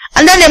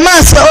 and then the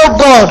man said, oh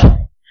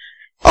God,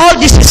 all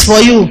this is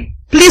for you.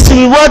 Please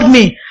reward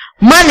me.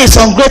 Man is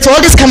ungrateful.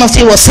 All this kind of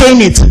thing, was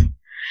saying it.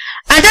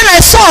 And then I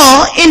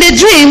saw in the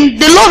dream,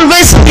 the Lord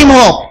raised him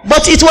up,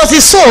 but it was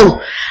his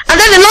soul. And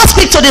then the Lord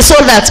speak to the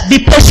soul that,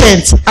 be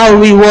patient, I will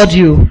reward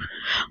you.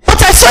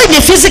 But I saw in the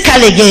physical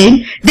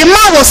again, the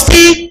man was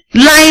still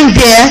lying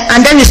there,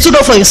 and then he stood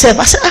up for himself.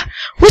 I said,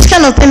 which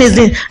kind of thing is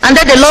this? And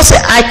then the Lord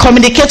said, I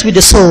communicate with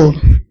the soul.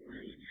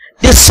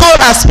 The soul,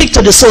 I speak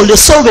to the soul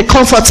will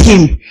comfort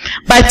him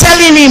by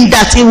telling him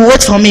that he will wait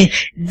for me.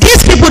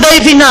 These people don't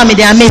even know I'm in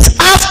their midst.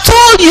 I've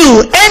told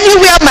you,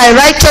 anywhere my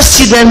righteous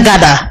children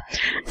gather,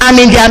 I'm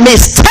in their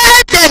midst.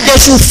 Tell them they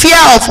should fear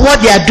of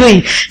what they are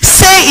doing.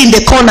 Say in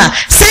the corner,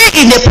 say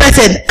in the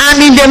present, I'm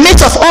in the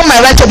midst of all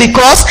my righteous,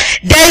 because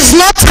there is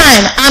no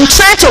time. I'm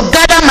trying to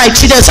gather my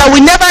children, so I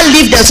will never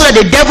leave them so that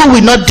the devil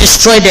will not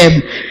destroy them.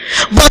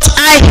 But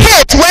I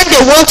hate when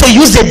they want to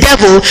use the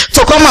devil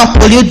to come and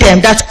pollute them,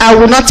 that I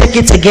will not take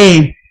it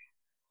again.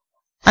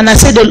 And I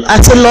said,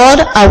 Lord,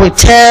 I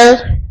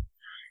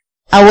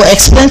will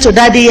explain to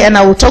Daddy, and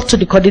I will talk to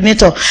the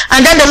coordinator.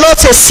 And then the Lord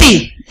says,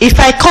 see, if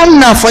I come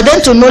now for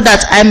them to know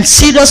that I'm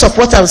serious of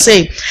what I'm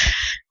saying.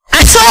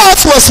 I saw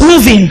us was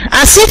moving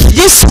as if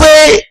this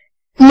way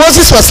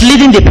Moses was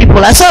leading the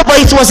people. I saw,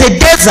 but it was a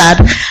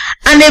desert,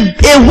 and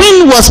a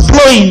wind was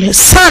blowing,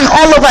 sand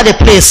all over the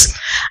place.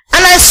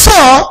 And I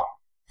saw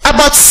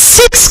about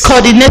 6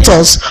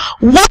 coordinators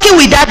walking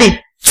with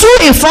Daddy,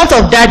 2 in front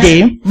of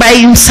Daddy by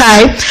his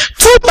side,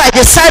 2 by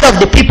the side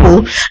of the people,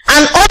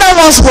 and other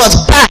ones was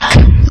back.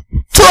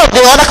 2 of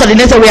the other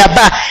coordinators were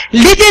back,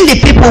 leading the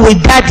people with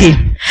Daddy.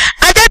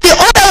 And then the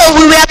other one,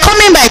 we were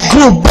coming by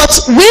group, but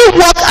we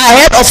walked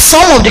ahead of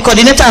some of the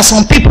coordinators and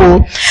some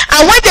people.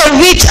 And when they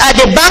reached at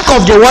the bank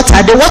of the water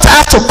had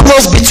to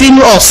close between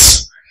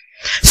us.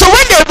 So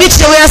when they reached,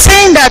 they were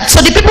saying that,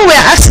 so the people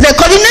were asking the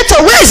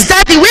coordinator, where is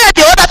Daddy? Where are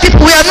the other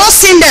people? We have not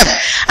seen them.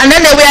 And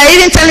then they were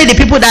even telling the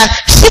people that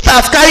sheep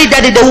have carried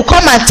Daddy, they will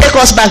come and take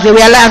us back. They were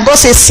lying. And God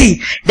says,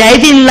 see, they are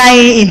even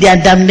lying in their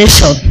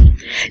damnation.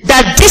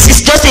 That this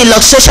is just a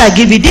illustration I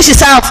give you. This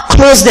is how I've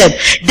closed them.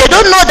 They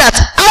don't know that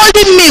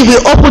only me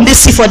will open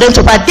this sea for them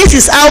to pass. This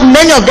is how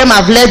many of them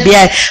have left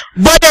behind.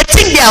 But they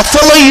think they are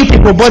following you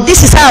people. But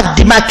this is how I've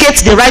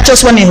demarcated the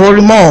righteous one in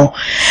Horimo.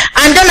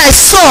 And then I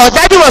saw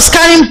Daddy was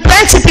carrying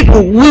plenty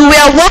people. We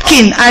were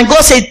walking, and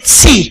God said,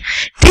 see,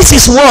 this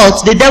is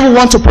what the devil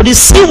wants to produce.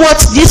 See what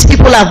these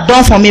people have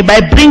done for me by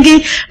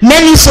bringing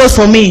many souls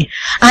for me.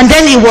 And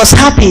then he was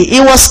happy.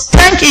 He was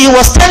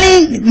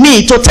telling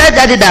me to tell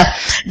Daddy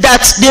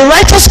that the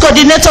righteous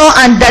coordinator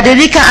and Daddy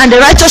Rika and the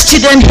righteous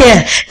children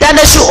here, that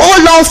they should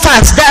hold on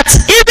fast. That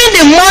even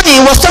the money,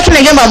 he was talking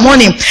again about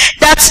money,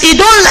 that he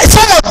don't like,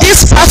 some of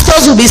these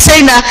pastors will be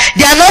saying that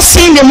they are not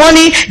seeing the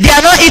money, they are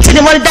not eating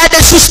the money, that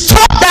they should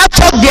stop that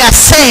talk they are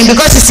saying,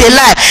 because it's a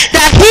lie.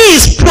 That he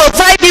is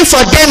providing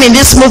for them in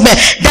this movement.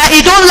 that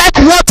he don't like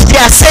what they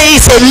are saying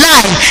is a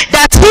lie,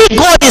 that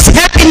God is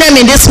helping them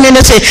in this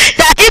ministry,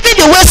 that even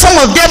the way some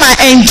of them are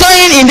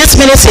enjoying in this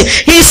ministry,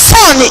 his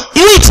son,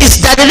 which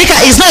is Rika,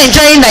 is not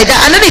enjoying like that.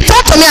 And then he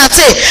talked to me and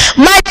said,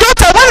 my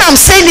daughter, when I'm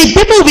saying it,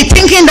 people will be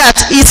thinking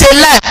that it's a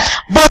lie,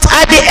 but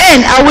at the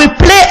end, I will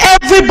play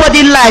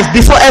everybody live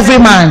before every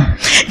man.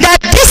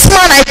 That this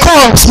man I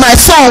call my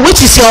son,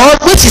 which is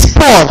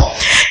Paul,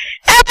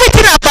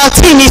 everything about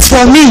him is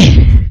for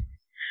me.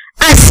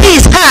 I see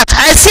his heart.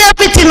 I see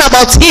everything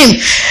about him.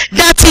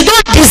 That he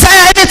don't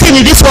desire anything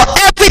in this world.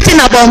 Everything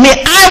about me.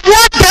 I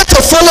want them to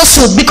follow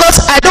suit,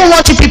 because I don't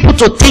want you people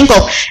to think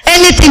of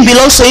anything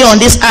belongs to you on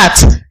this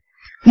earth.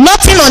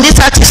 Nothing on this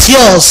earth is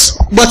yours,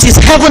 but it's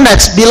heaven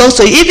that belongs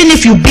to you. Even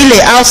if you build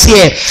a house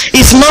here,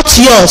 it's not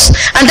yours.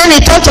 And then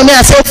he talked to me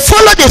and said,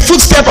 follow the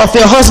footsteps of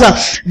your husband.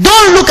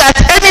 Don't look at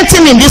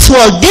anything in this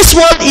world. This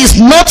world is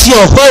not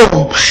your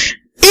home.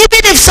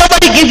 Even if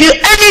somebody give you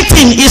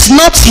anything, it's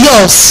not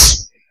yours.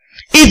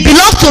 It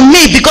belongs to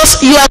me, because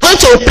you are going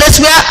to a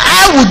place where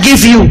I will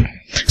give you.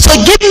 So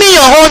give me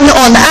your own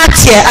on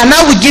earth here, and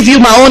I will give you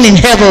my own in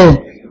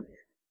heaven.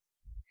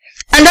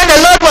 And then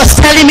the Lord was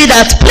telling me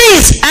that,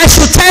 please, I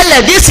should tell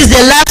her, this is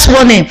the last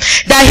warning,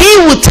 that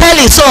he would tell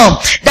his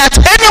son, that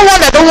anyone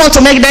that don't want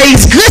to make, that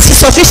his grace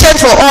is sufficient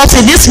for us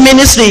in this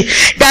ministry,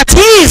 that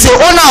he is the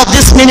owner of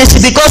this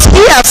ministry, because he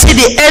has seen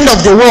the end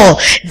of the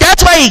world. That's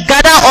why he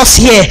gathered us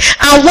here.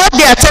 And what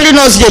they are telling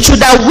us the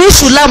truth, that we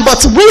should learn, but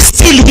we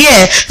still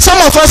here.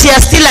 Some of us here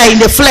still are in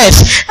the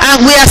flesh,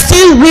 and we are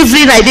still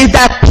wavering like this,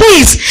 that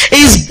please,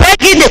 is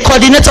begging the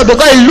coordinator,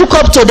 because he look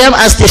up to them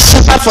as the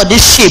shepherd for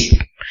this sheep,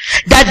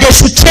 that they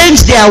should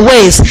change their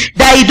ways,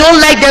 that he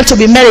don't like them to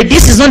be married.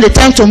 This is not the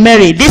time to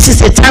marry. This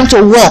is the time to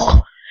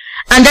walk.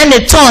 And then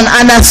they turn,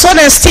 and I saw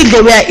them still,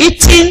 they were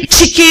eating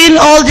chicken,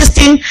 all these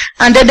things,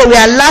 and then they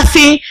were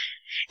laughing,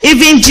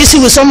 even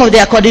GC with some of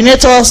their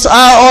coordinators,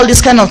 all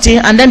this kind of thing.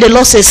 And then the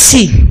Lord says,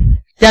 see,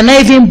 they are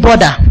not even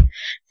bothered.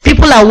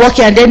 People are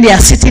walking, and then they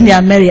are sitting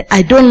there married.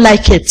 I don't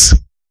like it.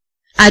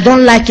 I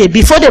don't like it.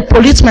 Before they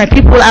pollute my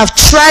people, I've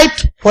tried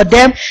for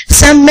them,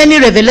 send many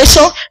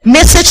revelation,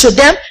 message to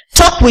them,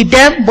 talk with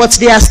them, but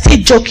they are still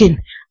joking.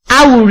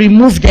 I will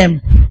remove them.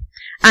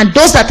 And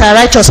those that are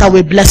righteous, I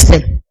will bless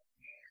them.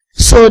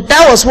 So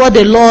that was what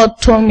the Lord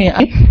told me.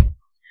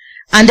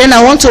 And then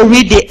I want to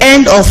read the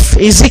end of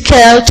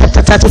Ezekiel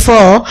chapter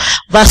 34,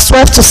 verse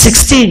 12 to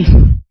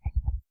 16.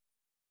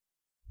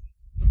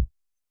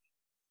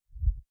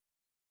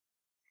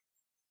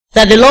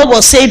 That the Lord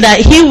was saying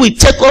that he will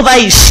take over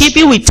his sheep,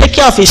 he will take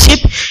care of his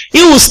sheep, he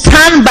will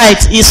stand by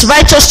his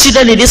righteous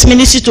children in this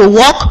ministry to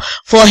work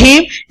for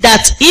him,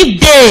 that if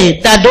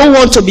they that don't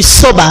want to be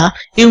sober,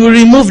 he will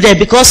remove them,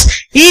 because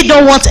he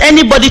don't want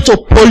anybody to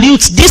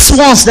pollute these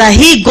ones that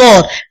he,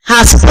 God,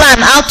 has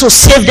planned how to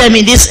save them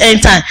in this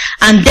end time,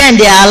 and then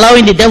they are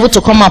allowing the devil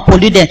to come and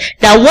pollute them.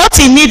 That what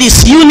he needs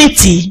is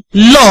unity,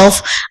 love,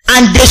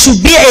 and they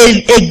should be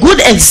a good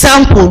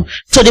example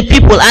to the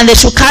people, and they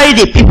should carry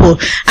the people,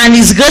 and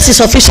his grace is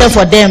sufficient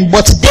for them,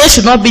 but they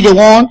should not be the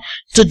one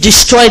to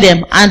destroy them.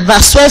 And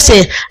verse 12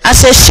 says,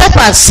 as a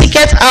shepherd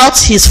seeketh out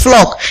his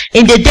flock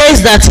in the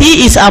days that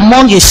he is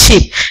among his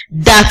sheep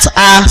that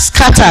are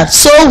scattered,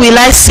 so will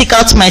I seek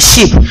out my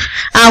sheep,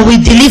 and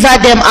will deliver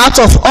them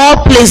out of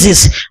all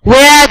places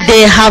where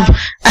they have.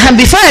 And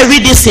before I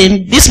read this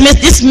thing, this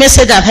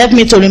message have helped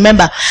me to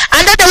remember.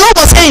 And then the Lord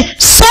was saying,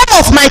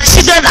 some of my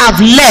children have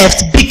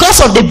left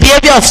because of the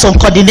behavior of some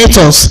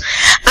coordinators,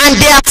 and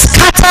they are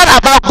scattered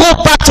about,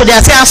 go back to their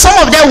say. And some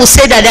of them will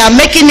say that they are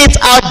making it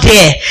out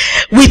there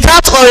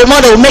without or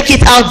remorse, they will make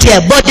it out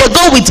there, but they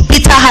go with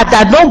bitter heart.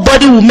 That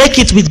nobody will make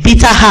it with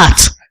bitter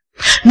heart.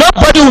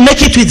 Nobody will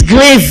make it with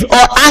grave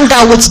or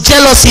anger, with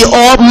jealousy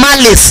or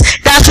malice.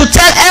 That should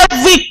tell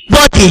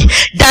everybody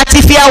that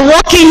if you are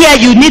walking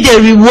here, you need a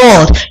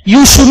reward.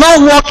 You should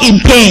not walk in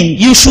pain.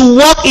 You should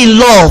walk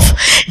in love.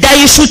 That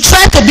you should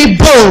try to be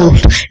bold.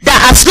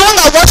 That as long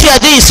as what you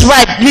are doing is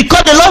right,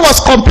 because the Lord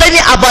was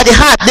complaining about the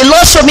heart. The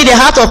Lord showed me the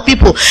heart of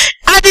people,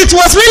 and it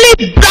was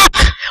really black.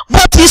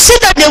 But you see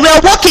that they were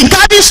walking,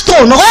 carrying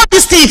stone, all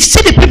these things.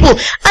 See the people,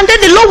 and then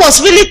the Lord was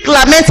really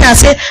lamenting and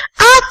saying,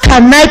 how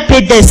can I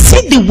pay them?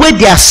 See the way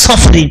they are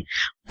suffering.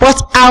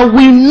 But I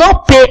will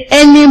not pay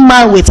any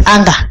man with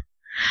anger.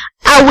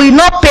 I will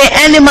not pay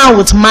any man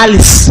with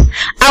malice.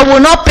 I will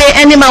not pay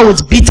any man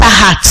with bitter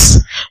hearts.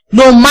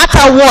 No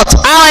matter what,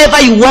 however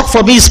you work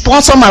for me,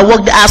 sponsor my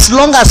work, as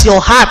long as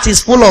your heart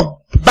is full of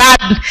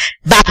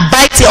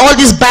backbiting, all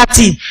this bad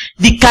thing,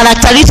 the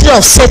characteristic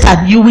of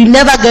Satan, you will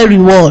never get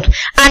reward.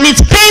 And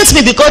it pains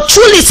me, because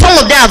truly some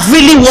of them have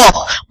really worked,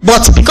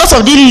 but because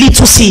of this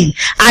little sin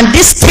and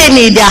this pain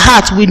in their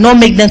heart will not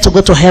make them to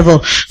go to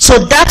heaven.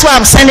 So that's why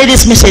I'm sending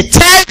this message.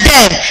 Tell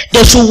them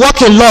they should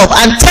walk in love,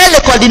 and tell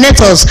the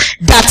coordinators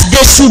that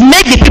they should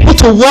make the people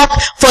to work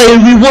for a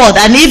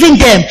reward, and even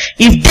them,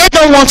 if they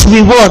don't want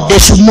reward, they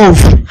should move.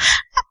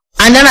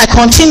 And then I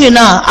continue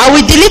now. I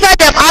will deliver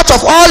them out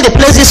of all the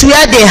places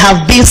where they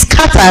have been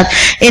scattered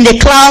in the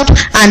cloud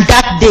and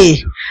dark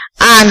day.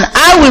 And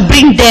I will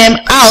bring them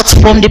out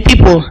from the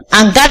people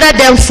and gather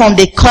them from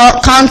the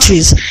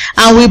countries,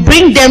 and will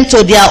bring them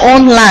to their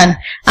own land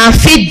and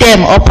feed them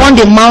upon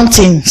the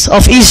mountains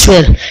of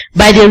Israel,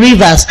 by the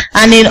rivers,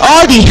 and in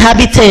all the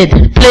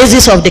inhabited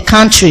places of the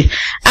country.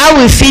 I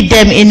will feed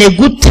them in a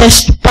good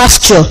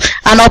pasture,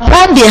 and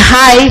upon the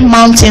high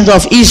mountains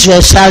of Israel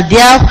shall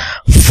their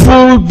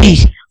flood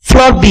be.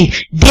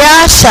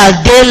 There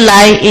shall they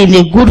lie in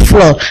a good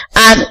floor,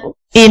 and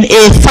in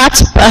a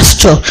fat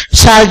pasture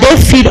shall they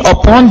feed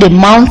upon the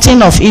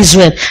mountain of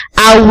Israel.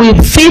 I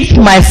will feed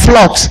my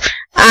flocks,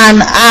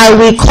 and I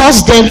will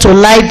cause them to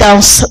lie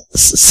down,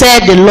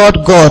 said the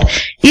Lord God.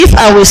 If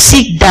I will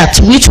seek that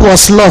which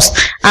was lost,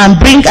 and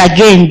bring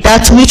again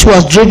that which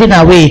was driven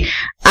away,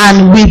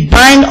 and will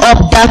bind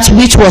up that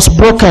which was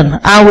broken,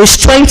 and will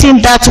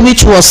strengthen that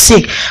which was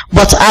sick,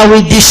 but I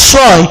will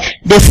destroy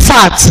the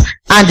fat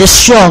and the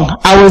strong.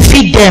 I will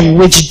feed them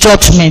with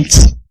judgment.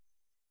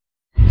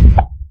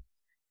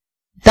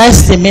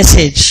 That's the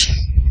message.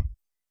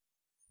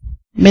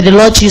 May the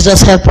Lord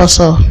Jesus help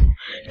us all.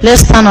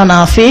 Let's stand on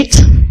our feet.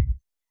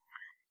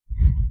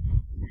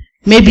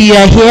 Maybe you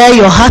are here,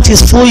 your heart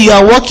is full, you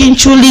are walking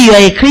truly, you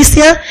are a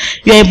Christian,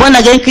 you are a born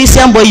again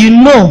Christian, but you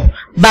know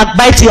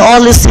backbiting,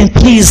 all this thing.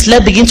 Please,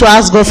 let's begin to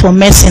ask God for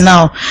mercy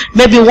now.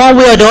 Maybe one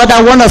way or the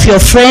other, one of your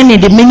friends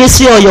in the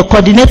ministry or your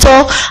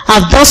coordinator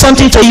have done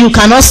something to you,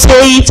 cannot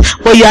say it,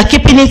 but you are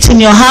keeping it in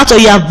your heart, or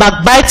you have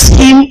backbited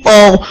him,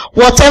 or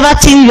whatever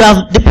thing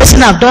the person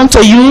have done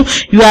to you,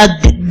 you are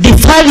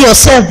defile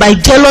yourself by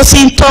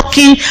jealousy,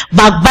 talking,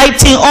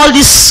 backbiting, all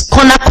this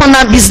corner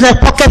business,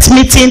 pocket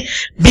meeting.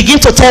 Begin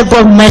to tell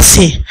God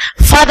mercy.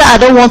 Father, I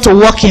don't want to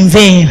walk in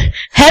vain.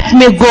 Help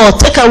me,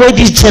 God. Take away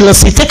this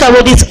jealousy, take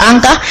away this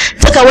anger,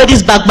 take away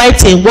this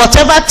backbiting.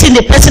 Whatever thing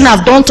the person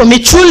have done to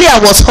me, truly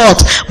I was hurt,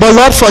 but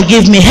Lord,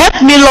 forgive me.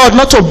 Help me, Lord,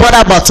 not to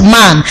bother about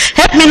man.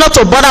 Help me not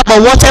to bother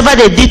about whatever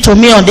they did to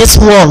me on this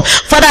world.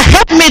 Father,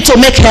 help me to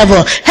make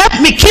heaven. Help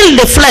me kill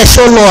the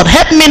flesh, oh Lord.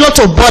 Help me not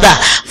to bother.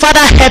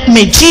 Father, help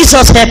me.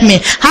 Jesus, help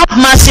me. Have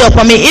mercy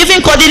upon me.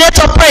 Even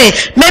coordinator, pray.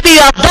 Maybe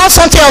you have done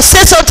something or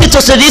said something to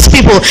these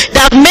people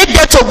that made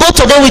them to go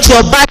to them with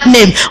your bad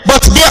name,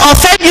 but they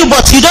offend you,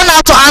 but you don't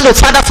have to handle.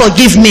 Father,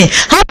 forgive me.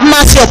 Have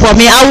mercy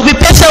upon me. I will be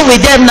patient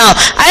with them now.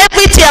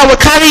 Everything I will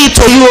carry it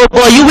to you, oh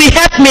God. You will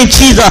help me,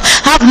 Jesus.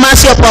 Have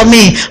mercy upon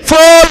me. For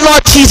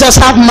Lord Jesus,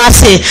 have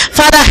mercy.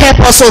 Father, help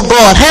us, oh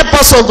God. Help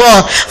us, oh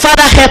God.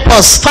 Father, help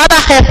us.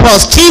 Father, help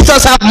us.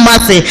 Jesus, have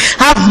mercy.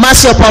 Have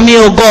mercy upon me,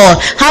 oh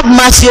God. Have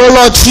mercy, oh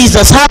Lord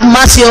Jesus. Have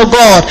mercy, oh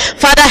God.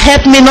 Father,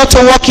 help me not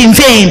to walk in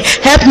vain.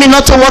 Help me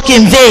not to walk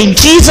in vain.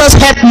 Jesus,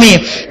 help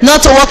me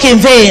not to walk in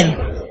vain.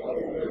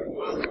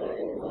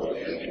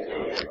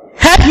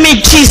 Help me,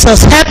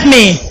 Jesus. Help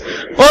me.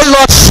 Oh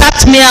Lord,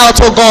 shut me out,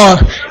 oh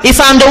God.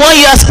 If I'm the one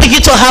you are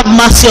speaking to, have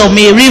mercy on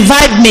me.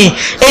 Revive me.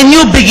 A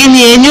new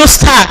beginning, a new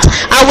start.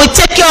 I will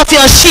take care of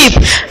your sheep.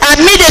 And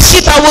me, the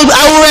sheep, I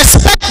will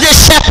respect the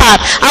shepherd.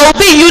 I will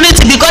be in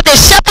unity, because the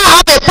shepherd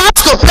have a part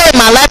to play in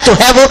my life to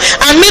heaven,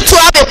 and me to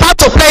have a part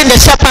to play in the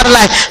shepherd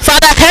life.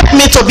 Father, help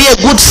me to be a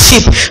good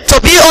sheep, to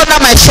be under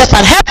my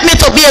shepherd. Help me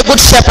to be a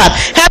good shepherd.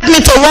 Help me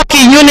to walk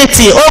in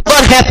unity. Oh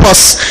God, help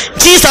us.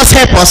 Jesus,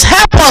 help us.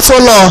 Help us, oh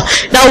Lord,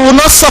 that we will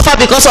not suffer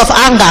because of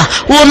anger.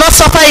 We will not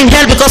suffer in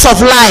hell because of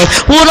lie.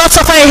 We will not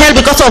suffer in hell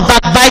because of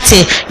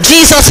backbiting.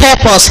 Jesus,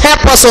 help us.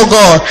 Help us, oh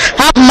God.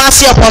 Have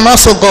mercy upon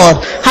us, oh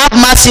God. Have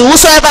mercy.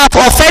 Whosoever have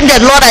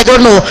offended, Lord, I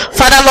don't know.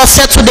 Father, Lord,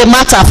 settle the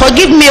matter.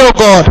 Forgive me, oh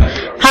God.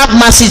 Have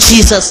mercy,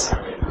 Jesus.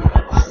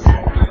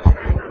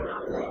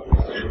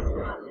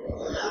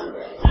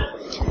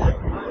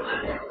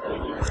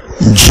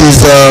 In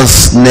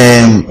Jesus'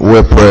 name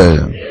we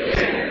pray.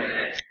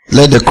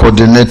 Let the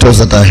coordinators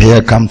that are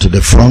here come to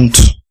the front.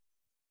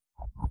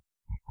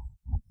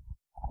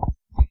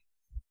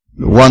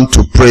 We want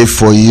to pray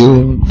for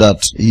you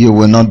that you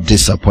will not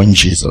disappoint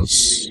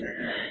Jesus.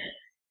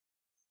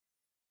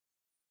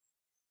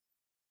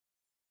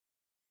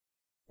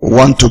 We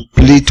want to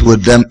plead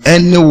with them,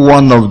 any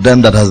one of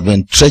them that has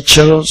been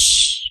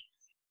treacherous,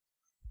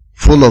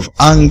 full of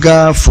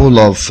anger, full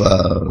of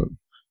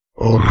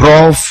or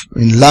rough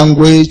in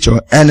language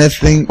or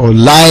anything, or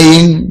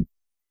lying,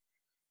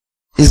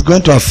 is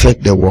going to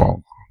affect the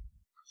world.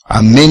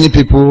 And many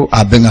people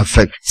are being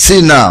affected.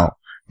 See now,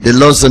 the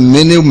Lord said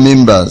many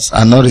members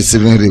are not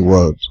receiving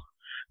reward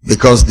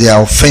because they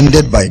are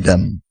offended by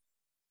them.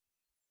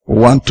 We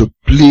want to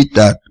plead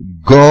that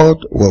God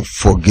will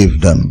forgive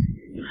them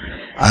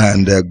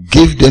and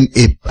give them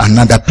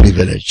another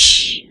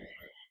privilege.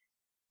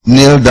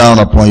 Kneel down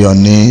upon your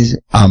knees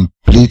and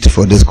plead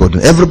for this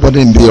coordinator.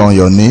 Everybody be on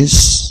your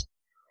knees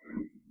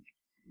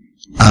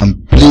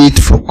and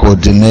plead for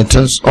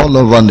coordinators all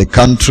over the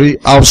country,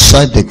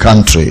 outside the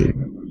country.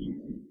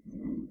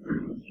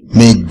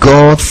 May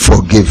God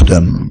forgive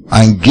them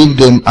and give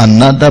them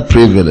another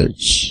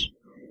privilege.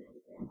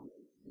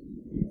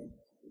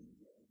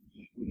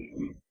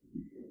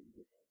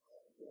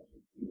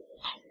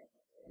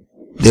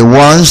 The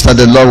ones that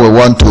the Lord will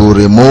want to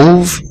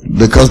remove,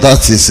 because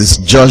that is his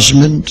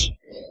judgment,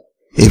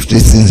 If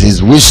this is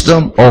his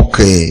wisdom,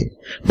 okay.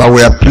 But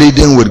we are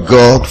pleading with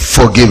God,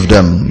 forgive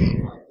them.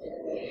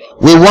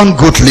 We want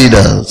good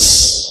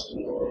leaders.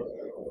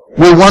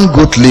 We want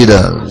good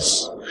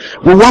leaders.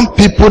 We want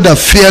people that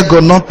fear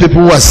God, not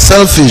people who are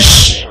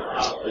selfish,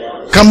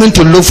 coming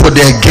to look for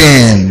their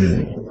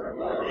gain.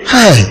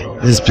 Hey,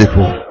 these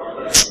people.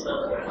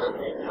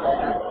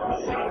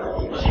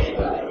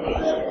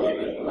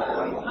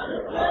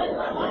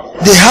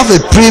 They have a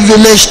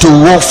privilege to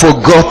work for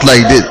God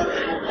like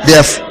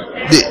this.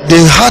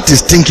 Their heart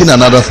is thinking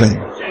another thing.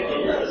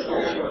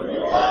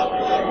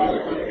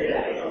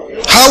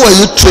 How are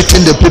you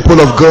treating the people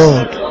of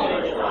God?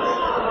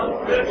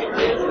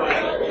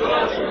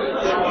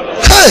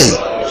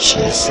 Hey,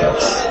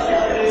 Jesus.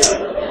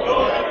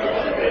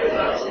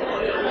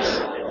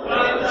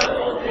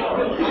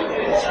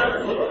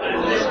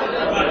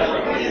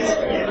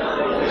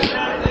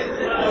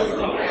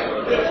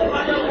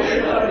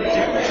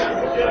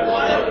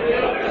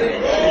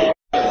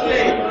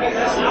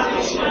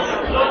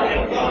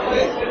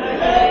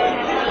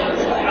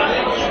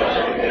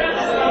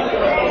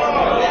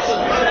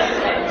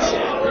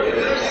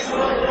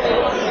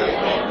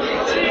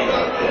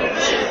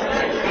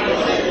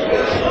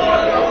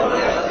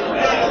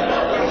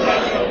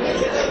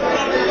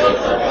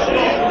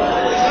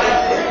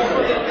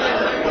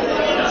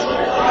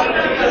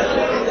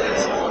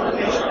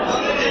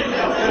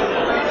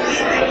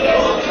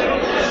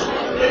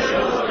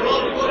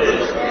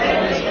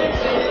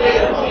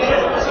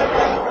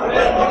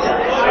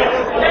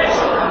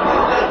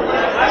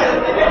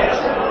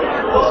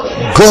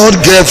 God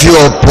gave you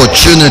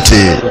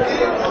opportunity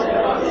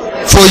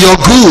for your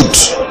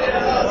good.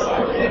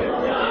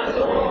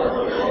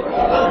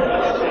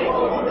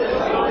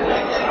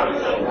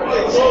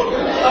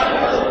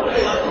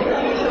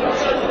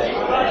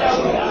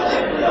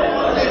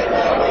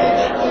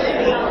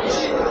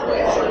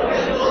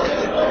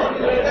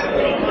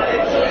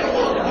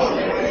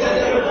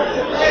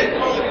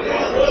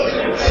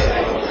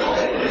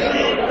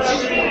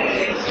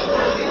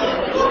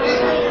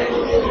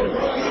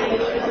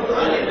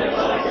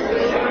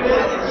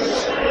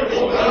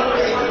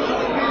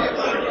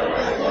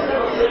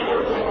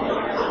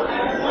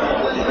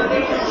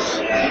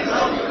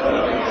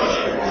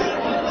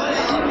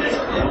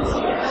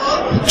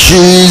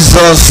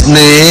 Jesus'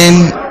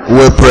 name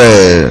we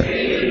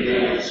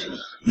pray.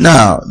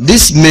 Now,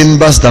 these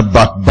members that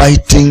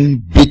backbiting,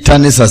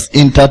 bitterness has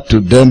entered to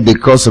them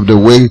because of the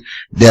way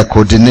their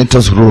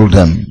coordinators rule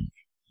them.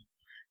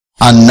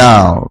 And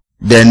now,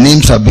 their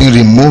names are being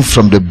removed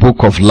from the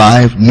book of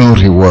life, no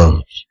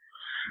reward.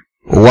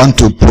 We want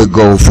to pray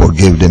God will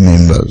forgive the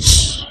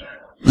members.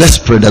 Let's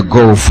pray that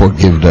God will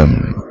forgive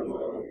them.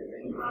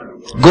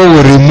 God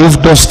will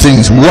remove those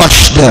things,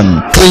 wash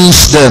them,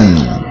 cleanse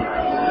them.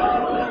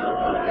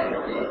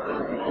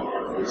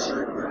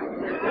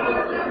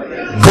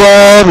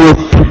 God will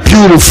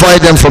purify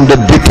them from the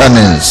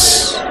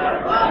bitterness.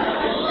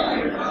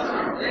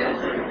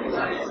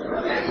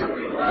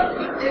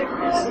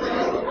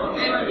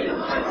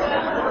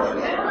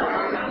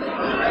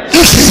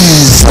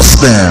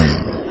 Jesus' name.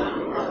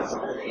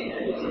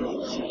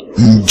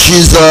 In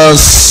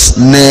Jesus'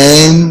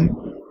 name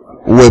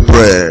we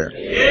pray.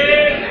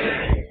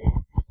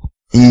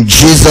 In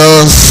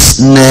Jesus'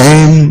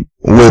 name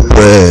we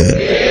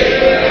pray.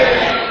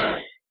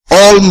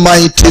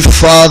 Almighty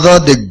Father,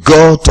 the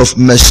God of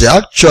mercy,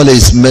 actually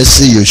it's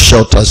mercy you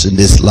showed us in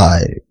this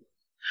life,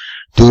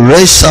 to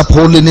raise up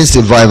Holiness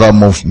Revival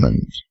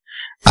Movement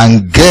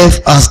and gave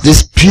us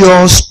this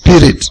pure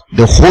spirit,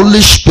 the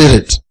Holy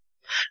Spirit,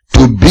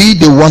 to be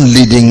the one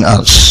leading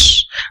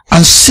us,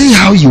 and see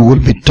how you will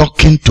be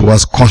talking to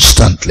us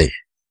constantly.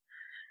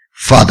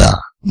 Father,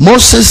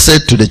 Moses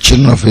said to the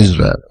children of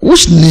Israel,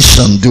 which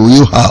nation do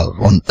you have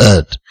on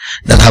earth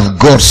that have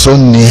God so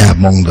near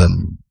among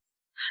them?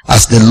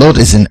 As the Lord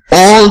is in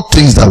all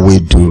things that we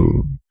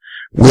do,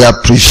 we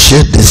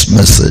appreciate this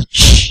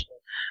message.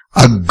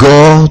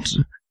 God,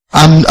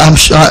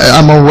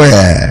 I'm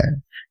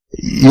aware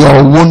you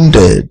are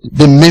wounded.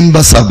 The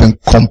members have been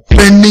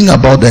complaining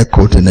about their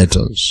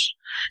coordinators.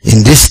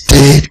 In this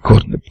state,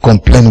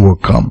 complaint will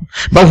come.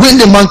 But when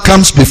the man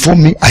comes before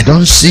me, I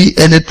don't see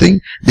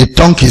anything. The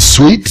tongue is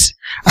sweet.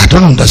 I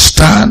don't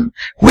understand.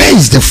 Where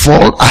is the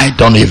fault? I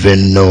don't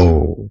even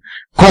know.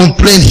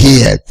 Complain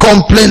here,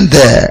 complain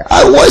there.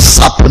 What's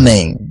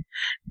happening?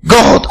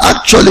 God,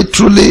 actually,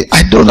 truly,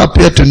 I don't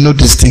appear to know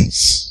these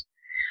things.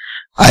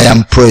 I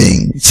am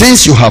praying,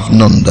 since you have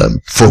known them,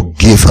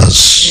 forgive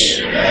us.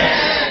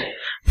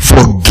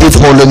 Forgive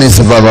Holiness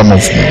Revival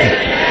Movement.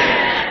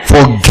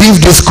 Forgive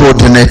these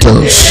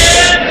coordinators.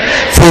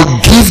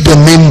 Forgive the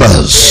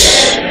members.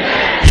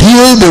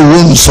 Heal the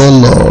wounds, O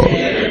Lord.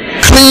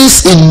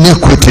 Cleanse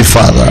iniquity,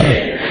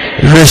 Father.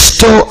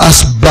 Restore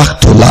us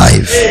back to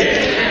life,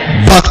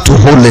 back to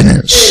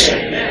holiness.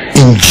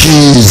 In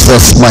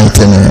Jesus'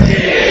 mighty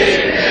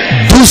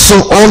name. Do so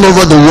all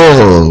over the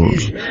world.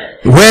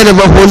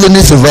 Wherever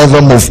Holiness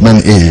Revival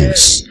Movement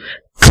is,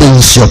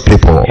 cleanse your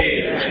people.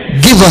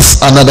 Give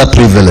us another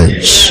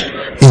privilege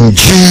In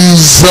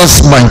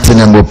Jesus' mighty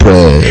name we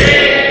pray.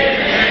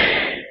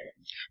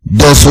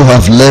 Those who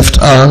have left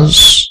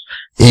us,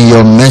 in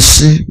your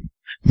mercy,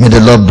 may the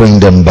Lord bring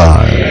them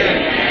back.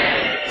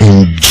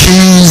 In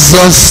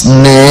Jesus'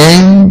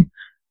 name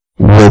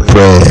we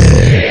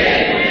pray.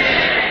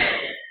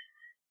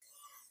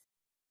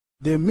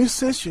 The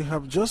message you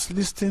have just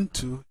listened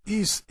to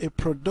is a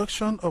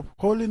production of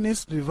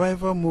Holiness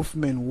Revival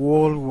Movement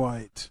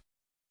Worldwide.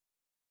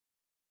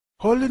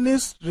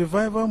 Holiness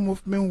Revival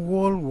Movement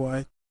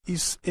Worldwide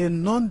is a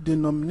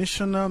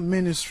non-denominational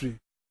ministry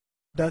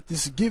that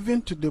is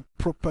given to the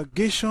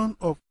propagation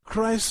of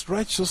Christ's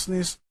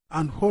righteousness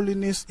and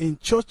holiness in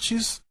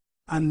churches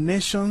and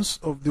nations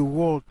of the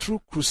world through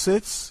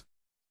crusades,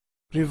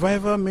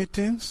 revival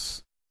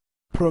meetings,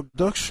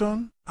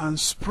 production and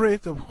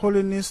spread of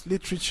holiness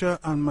literature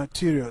and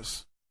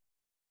materials.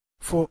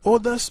 For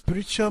other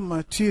spiritual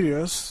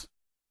materials,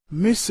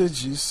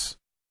 messages,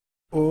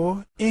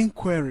 or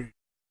inquiry,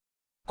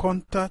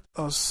 contact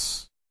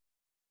us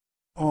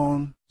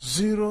on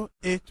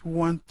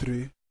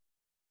 0813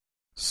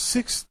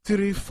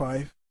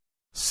 635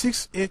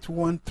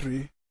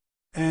 6813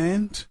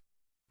 and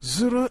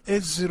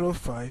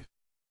 0805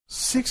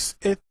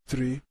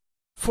 683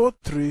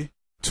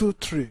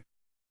 4323.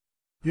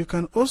 You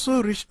can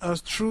also reach us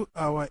through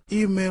our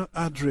email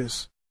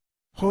address,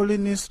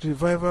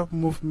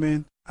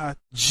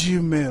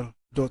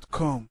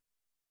 holinessrevivalmovement@gmail.com.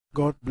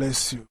 God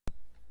bless you.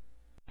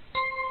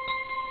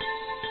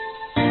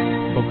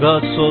 For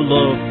God so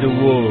loved the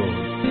world,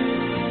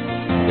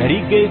 that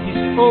he gave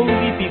his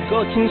only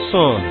begotten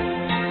Son,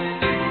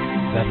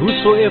 that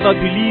whosoever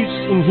believes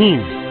in him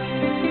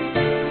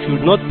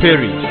should not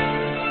perish,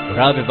 but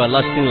have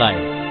everlasting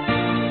life.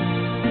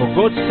 For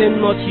God sent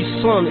not his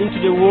Son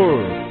into the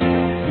world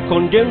to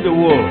condemn the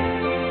world,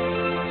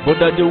 but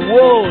that the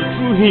world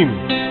through him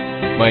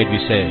might be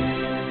saved.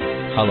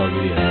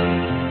 Hallelujah.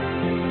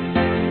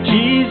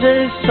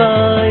 Jesus,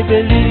 I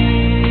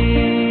believe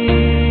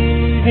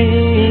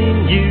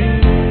in you.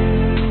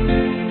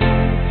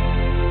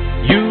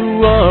 You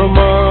are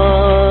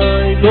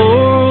my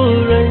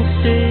Lord and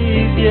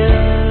Savior.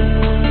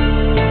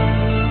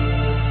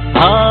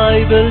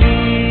 I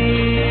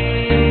believe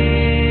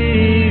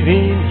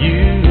in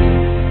you.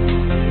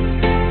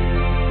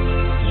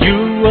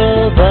 You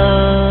are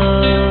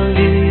my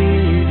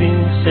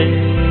living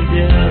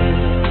Savior.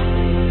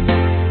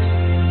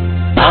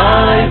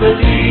 I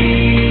believe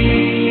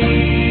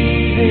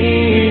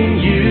in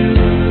you.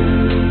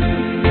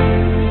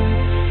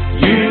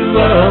 You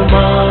are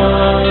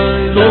my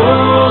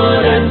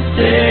Lord and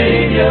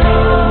Savior.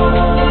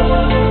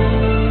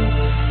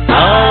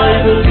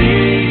 I believe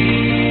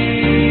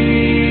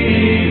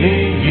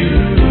in you.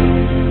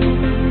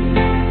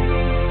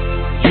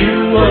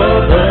 You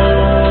are the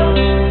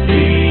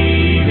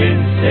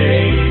living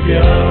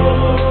Savior.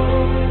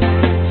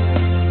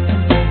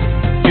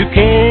 You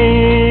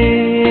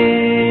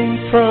came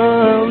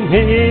from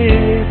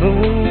heaven.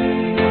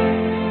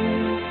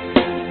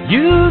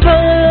 You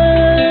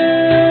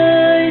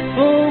died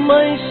for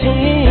my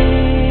sins.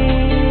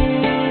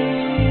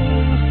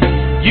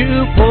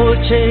 You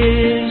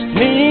purchased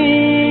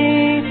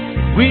me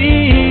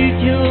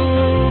with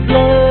your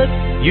blood.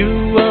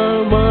 You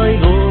are my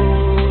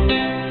Lord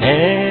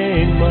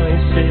and my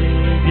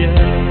Savior.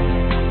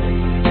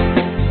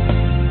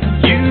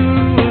 You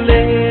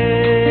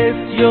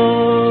left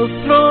your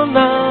throne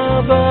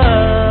above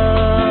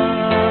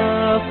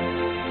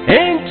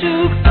and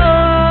took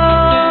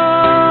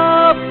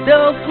up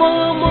the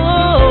form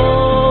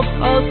of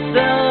a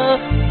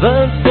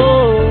servant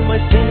for my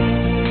sins.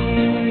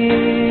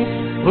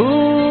 Oh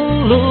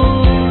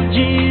Lord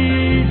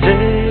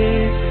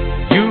Jesus,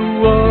 you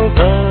are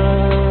the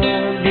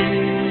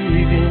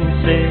living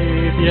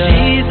Savior.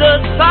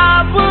 Jesus, I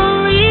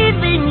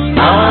believe in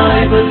you. I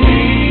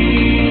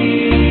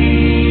believe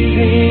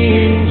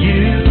in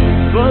you.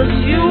 'Cause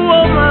you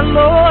are my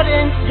Lord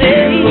and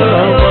Savior. You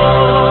are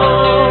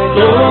my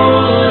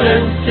Lord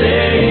and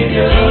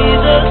Savior.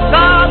 Jesus, I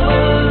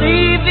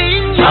believe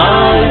in you. I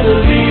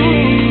believe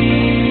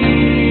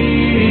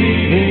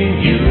in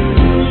you,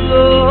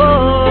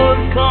 Lord,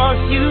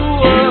 'cause you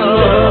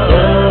are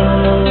the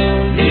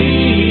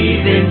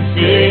living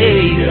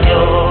Savior.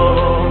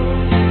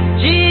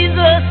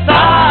 Jesus, I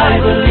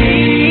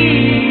believe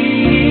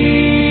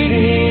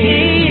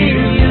in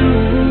you,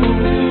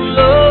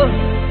 Lord,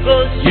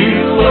 'cause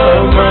you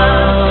are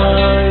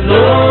my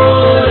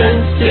Lord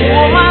and Savior. You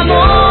are my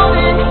Lord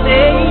and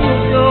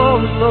Savior,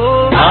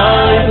 Lord. I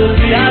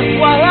believe. That's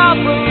why I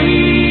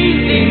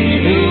believe in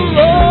you,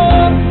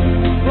 Lord.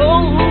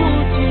 Oh,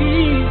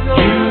 Jesus.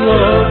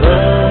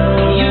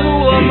 You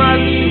are my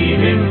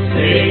living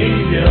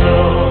Savior.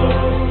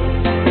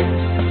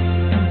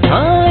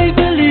 I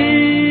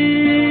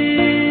believe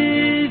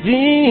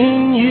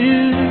in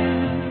you.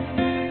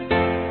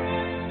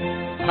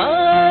 I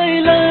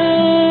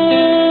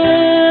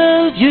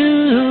love you,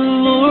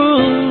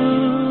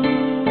 Lord.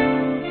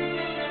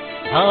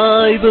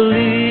 I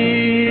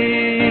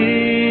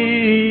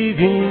believe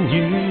in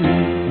you.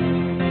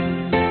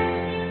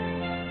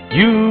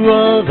 You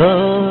are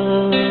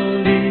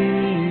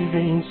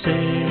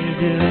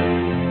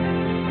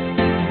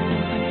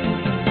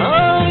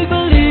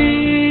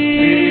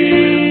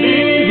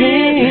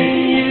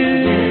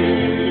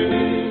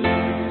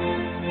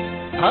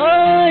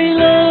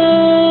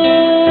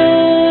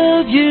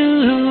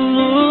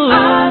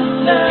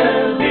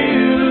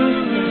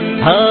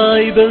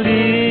I believe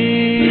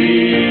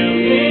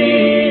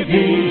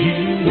in you.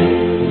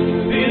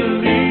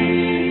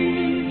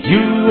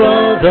 You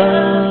are the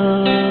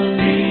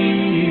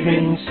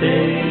living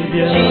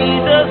Savior.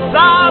 Jesus,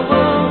 I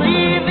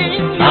believe in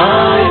you.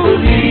 I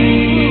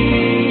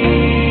believe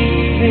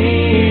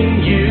in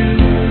you.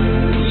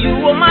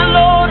 You are my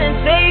Lord and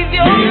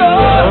Savior. You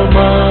are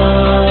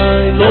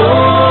my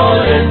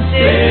Lord and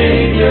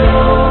Savior.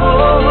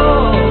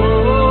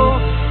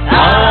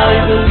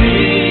 I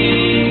believe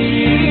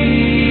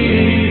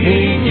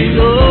in you.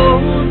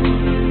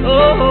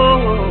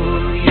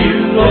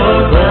 You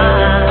are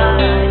my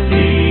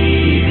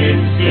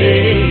living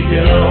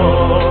Savior.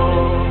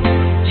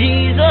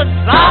 Jesus,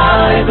 I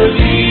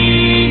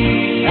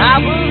believe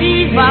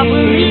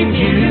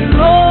you,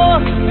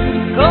 Lord,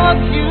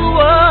 'cause you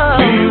are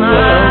my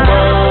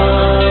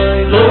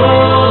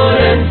Lord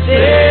and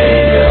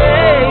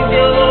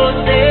Savior.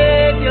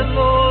 Savior,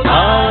 Lord. I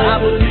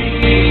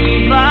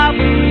believe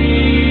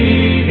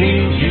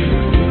in you,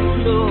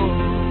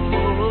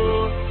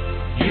 Lord.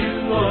 You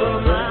are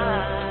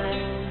my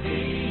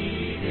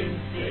living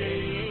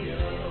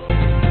Savior.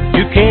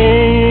 You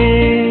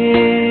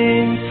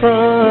came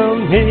from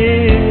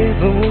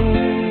heaven.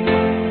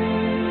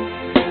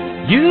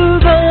 You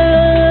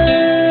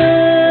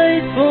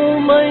died for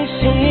my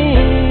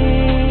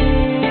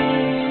sins.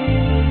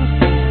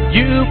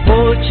 You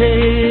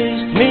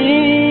purchased me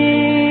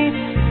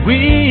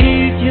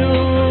with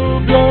your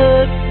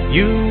blood.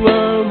 You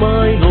are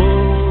my Lord.